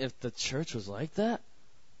amazing if the church was like that?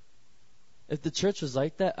 If the church was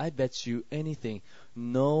like that, I bet you anything.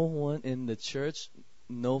 No one in the church,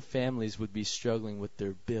 no families would be struggling with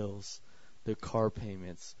their bills, their car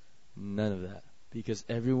payments. None of that. Because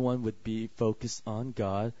everyone would be focused on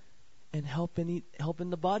God and helping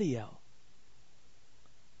the body out.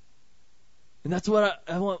 And that's what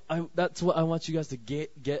I want. That's what I want you guys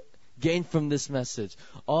to gain from this message.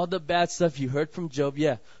 All the bad stuff you heard from Job,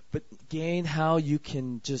 yeah, but gain how you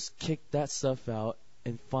can just kick that stuff out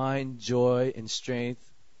and find joy and strength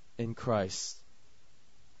in Christ.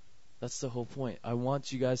 That's the whole point. I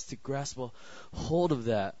want you guys to grasp a hold of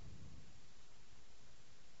that.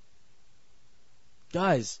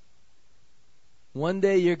 Guys, one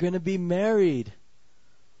day you're going to be married.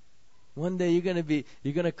 One day you're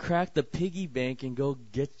going to crack the piggy bank and go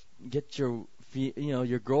get your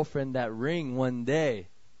girlfriend that ring one day.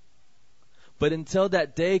 But until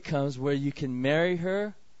that day comes where you can marry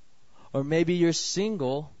her, Or maybe you're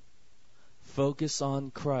single. Focus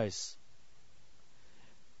on Christ.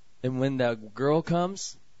 And when that girl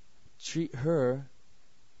comes, treat her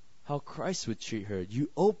how Christ would treat her. You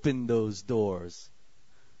open those doors.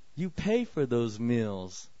 You pay for those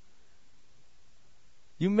meals.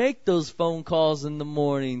 You make those phone calls in the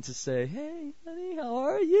morning to say, "Hey, honey, how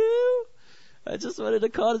are you? I just wanted to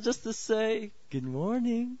call just to say good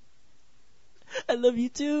morning. I love you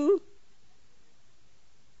too."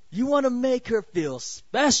 You want to make her feel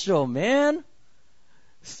special, man.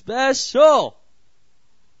 Special.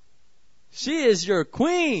 She is your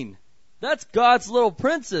queen. That's God's little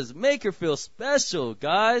princess. Make her feel special,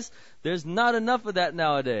 guys. There's not enough of that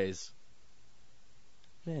nowadays.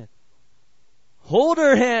 Man. Hold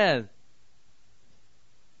her hand.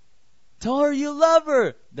 Tell her you love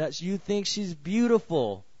her. That you think she's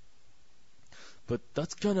beautiful. But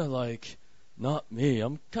that's kind of like not me.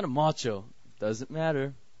 I'm kind of macho. Doesn't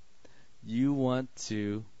matter. You want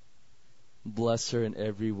to bless her in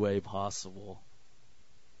every way possible.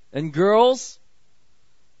 And girls,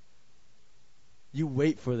 you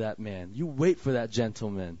wait for that man. You wait for that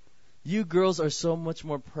gentleman. You girls are so much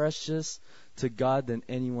more precious to God than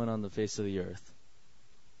anyone on the face of the earth.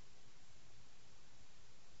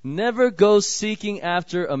 Never go seeking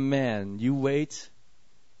after a man. You wait.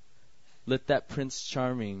 Let that Prince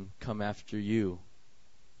Charming come after you.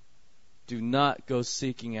 Do not go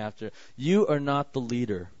seeking after. You are not the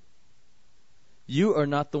leader. You are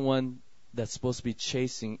not the one that's supposed to be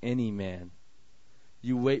chasing any man.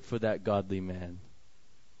 You wait for that godly man.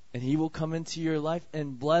 And he will come into your life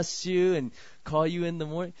and bless you and call you in the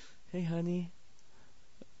morning. "Hey, honey.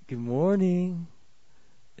 Good morning.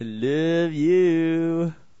 I love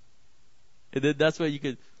you." And then that's where you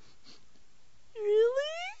could,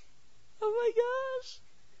 "Really? Oh my gosh."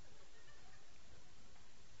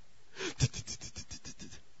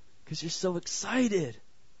 Because you're so excited.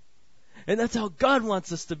 And that's how God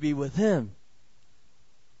wants us to be with Him.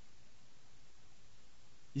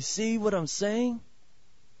 You see what I'm saying?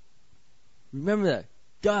 Remember that.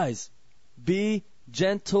 Guys, be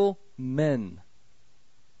gentlemen.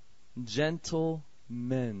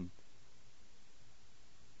 Gentlemen.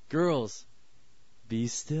 Girls, be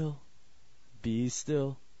still. Be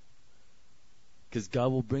still. Because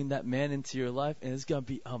God will bring that man into your life and it's going to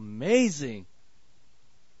be amazing.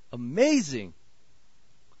 Amazing.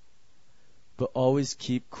 But always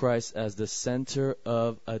keep Christ as the center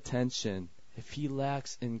of attention. If he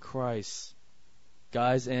lacks in Christ,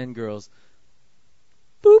 guys and girls,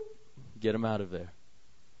 boop, get him out of there.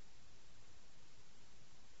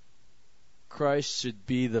 Christ should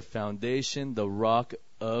be the foundation, the rock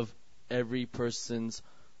of every person's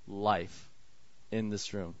life in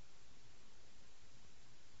this room.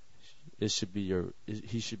 He should be your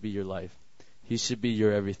life. He should be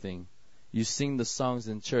your everything. You sing the songs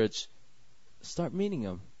in church, start meaning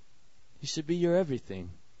them. He should be your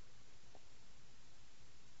everything.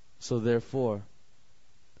 So therefore,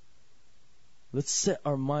 let's set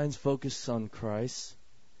our minds focused on Christ.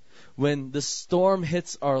 When the storm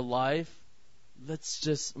hits our life, let's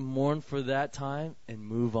just mourn for that time and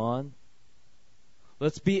move on.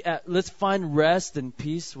 Let's find rest and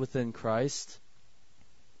peace within Christ.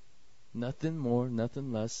 Nothing more,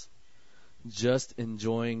 nothing less. Just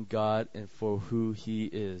enjoying God and for who He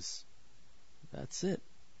is. That's it.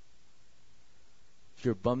 If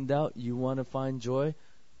you're bummed out, you want to find joy,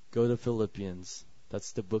 go to Philippians.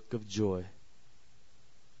 That's the book of joy.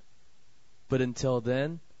 But until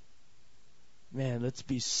then, man, let's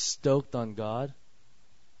be stoked on God.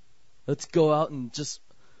 Let's go out and just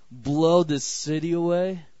blow this city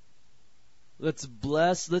away. Let's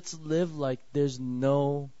bless. Let's live like there's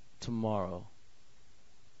no tomorrow.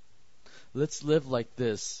 Let's live like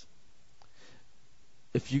this.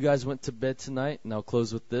 If you guys went to bed tonight, and I'll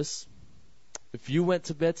close with this. If you went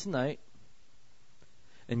to bed tonight,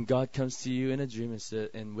 and God comes to you in a dream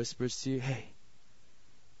and whispers to you, "Hey,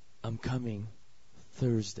 I'm coming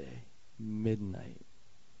Thursday, midnight."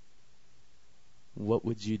 What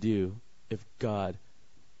would you do if God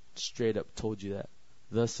straight up told you that?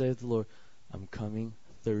 Thus saith the Lord, I'm coming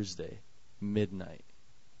Thursday, midnight.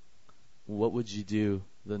 What would you do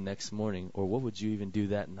the next morning? Or what would you even do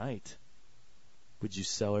that night? Would you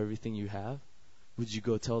sell everything you have? Would you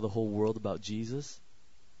go tell the whole world about Jesus?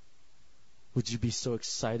 Would you be so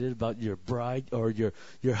excited about your bride or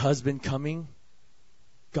your husband coming?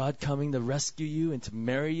 God coming to rescue you and to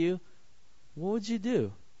marry you? What would you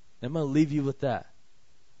do? I'm going to leave you with that.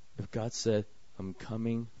 If God said, I'm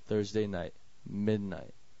coming Thursday night,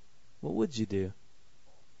 midnight, what would you do?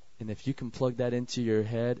 And if you can plug that into your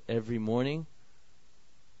head every morning,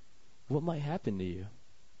 what might happen to you?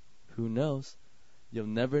 Who knows? You'll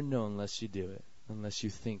never know unless you do it, unless you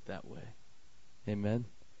think that way. Amen?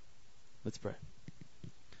 Let's pray.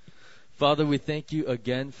 Father, we thank you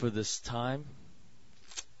again for this time.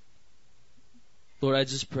 Lord, I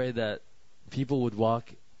just pray that people would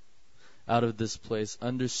walk out of this place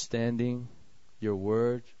understanding your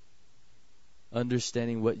word,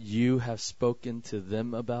 understanding what you have spoken to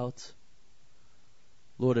them about.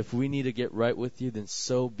 Lord, if we need to get right with you, then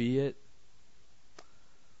so be it.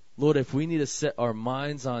 Lord, if we need to set our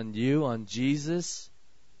minds on you, on Jesus,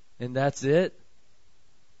 and that's it,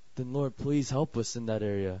 then Lord, please help us in that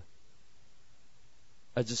area.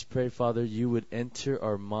 I just pray, Father, you would enter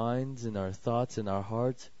our minds and our thoughts and our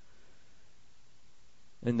hearts,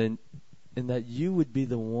 and that you would be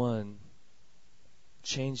the one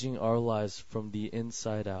changing our lives from the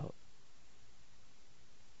inside out.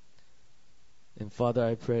 And Father,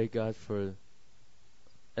 I pray, God, for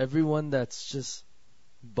everyone that's just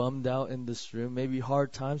bummed out in this room, maybe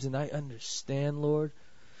hard times, and I understand, Lord.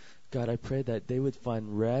 God, I pray that they would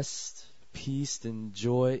find rest, peace, and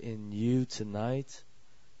joy in you tonight.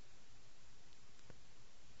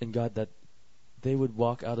 And God, that they would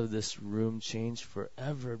walk out of this room changed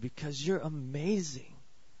forever because you're amazing.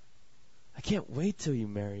 I can't wait till you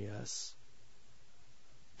marry us.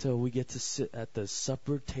 Till we get to sit at the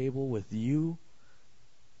supper table with you.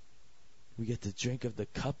 We get to drink of the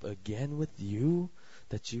cup again with you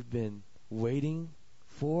that you've been waiting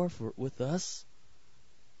for with us.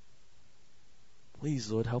 Please,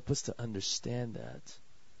 Lord, help us to understand that.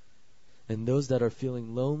 And those that are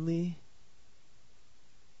feeling lonely,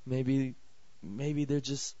 maybe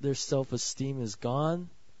their self-esteem is gone.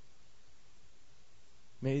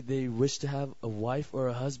 Maybe they wish to have a wife or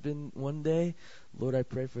a husband one day. Lord, I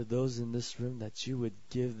pray for those in this room that you would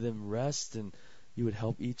give them rest and you would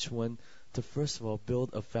help each one to, first of all,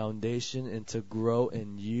 build a foundation and to grow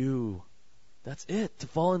in you. That's it, to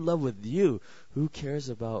fall in love with you. Who cares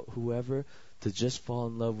about whoever? To just fall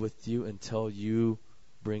in love with you until you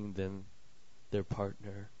bring them their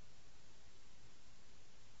partner.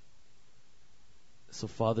 So,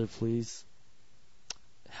 Father, please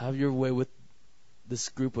have your way with this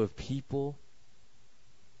group of people.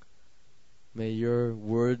 May your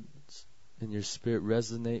words and your spirit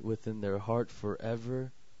resonate within their heart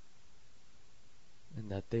forever,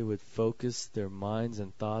 and that they would focus their minds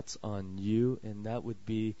and thoughts on you, and that would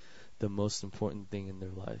be the most important thing in their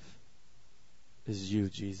life, is you,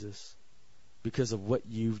 Jesus. Because of what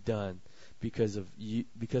you've done, because of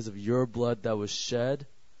your blood that was shed,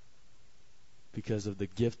 because of the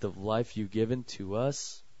gift of life you've given to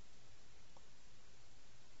us.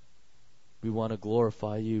 We want to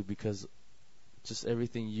glorify you because just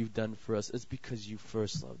everything you've done for us is because you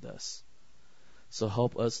first loved us. So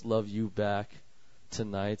help us love you back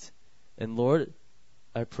tonight. And Lord,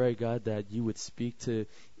 I pray, God, that you would speak to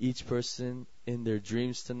each person in their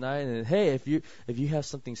dreams tonight. And hey, if you have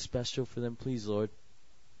something special for them, please, Lord,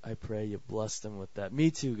 I pray you bless them with that. Me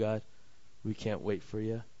too, God. We can't wait for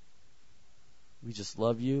you. We just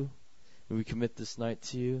love you, and we commit this night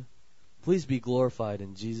to you. Please be glorified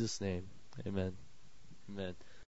in Jesus' name. Amen. Amen.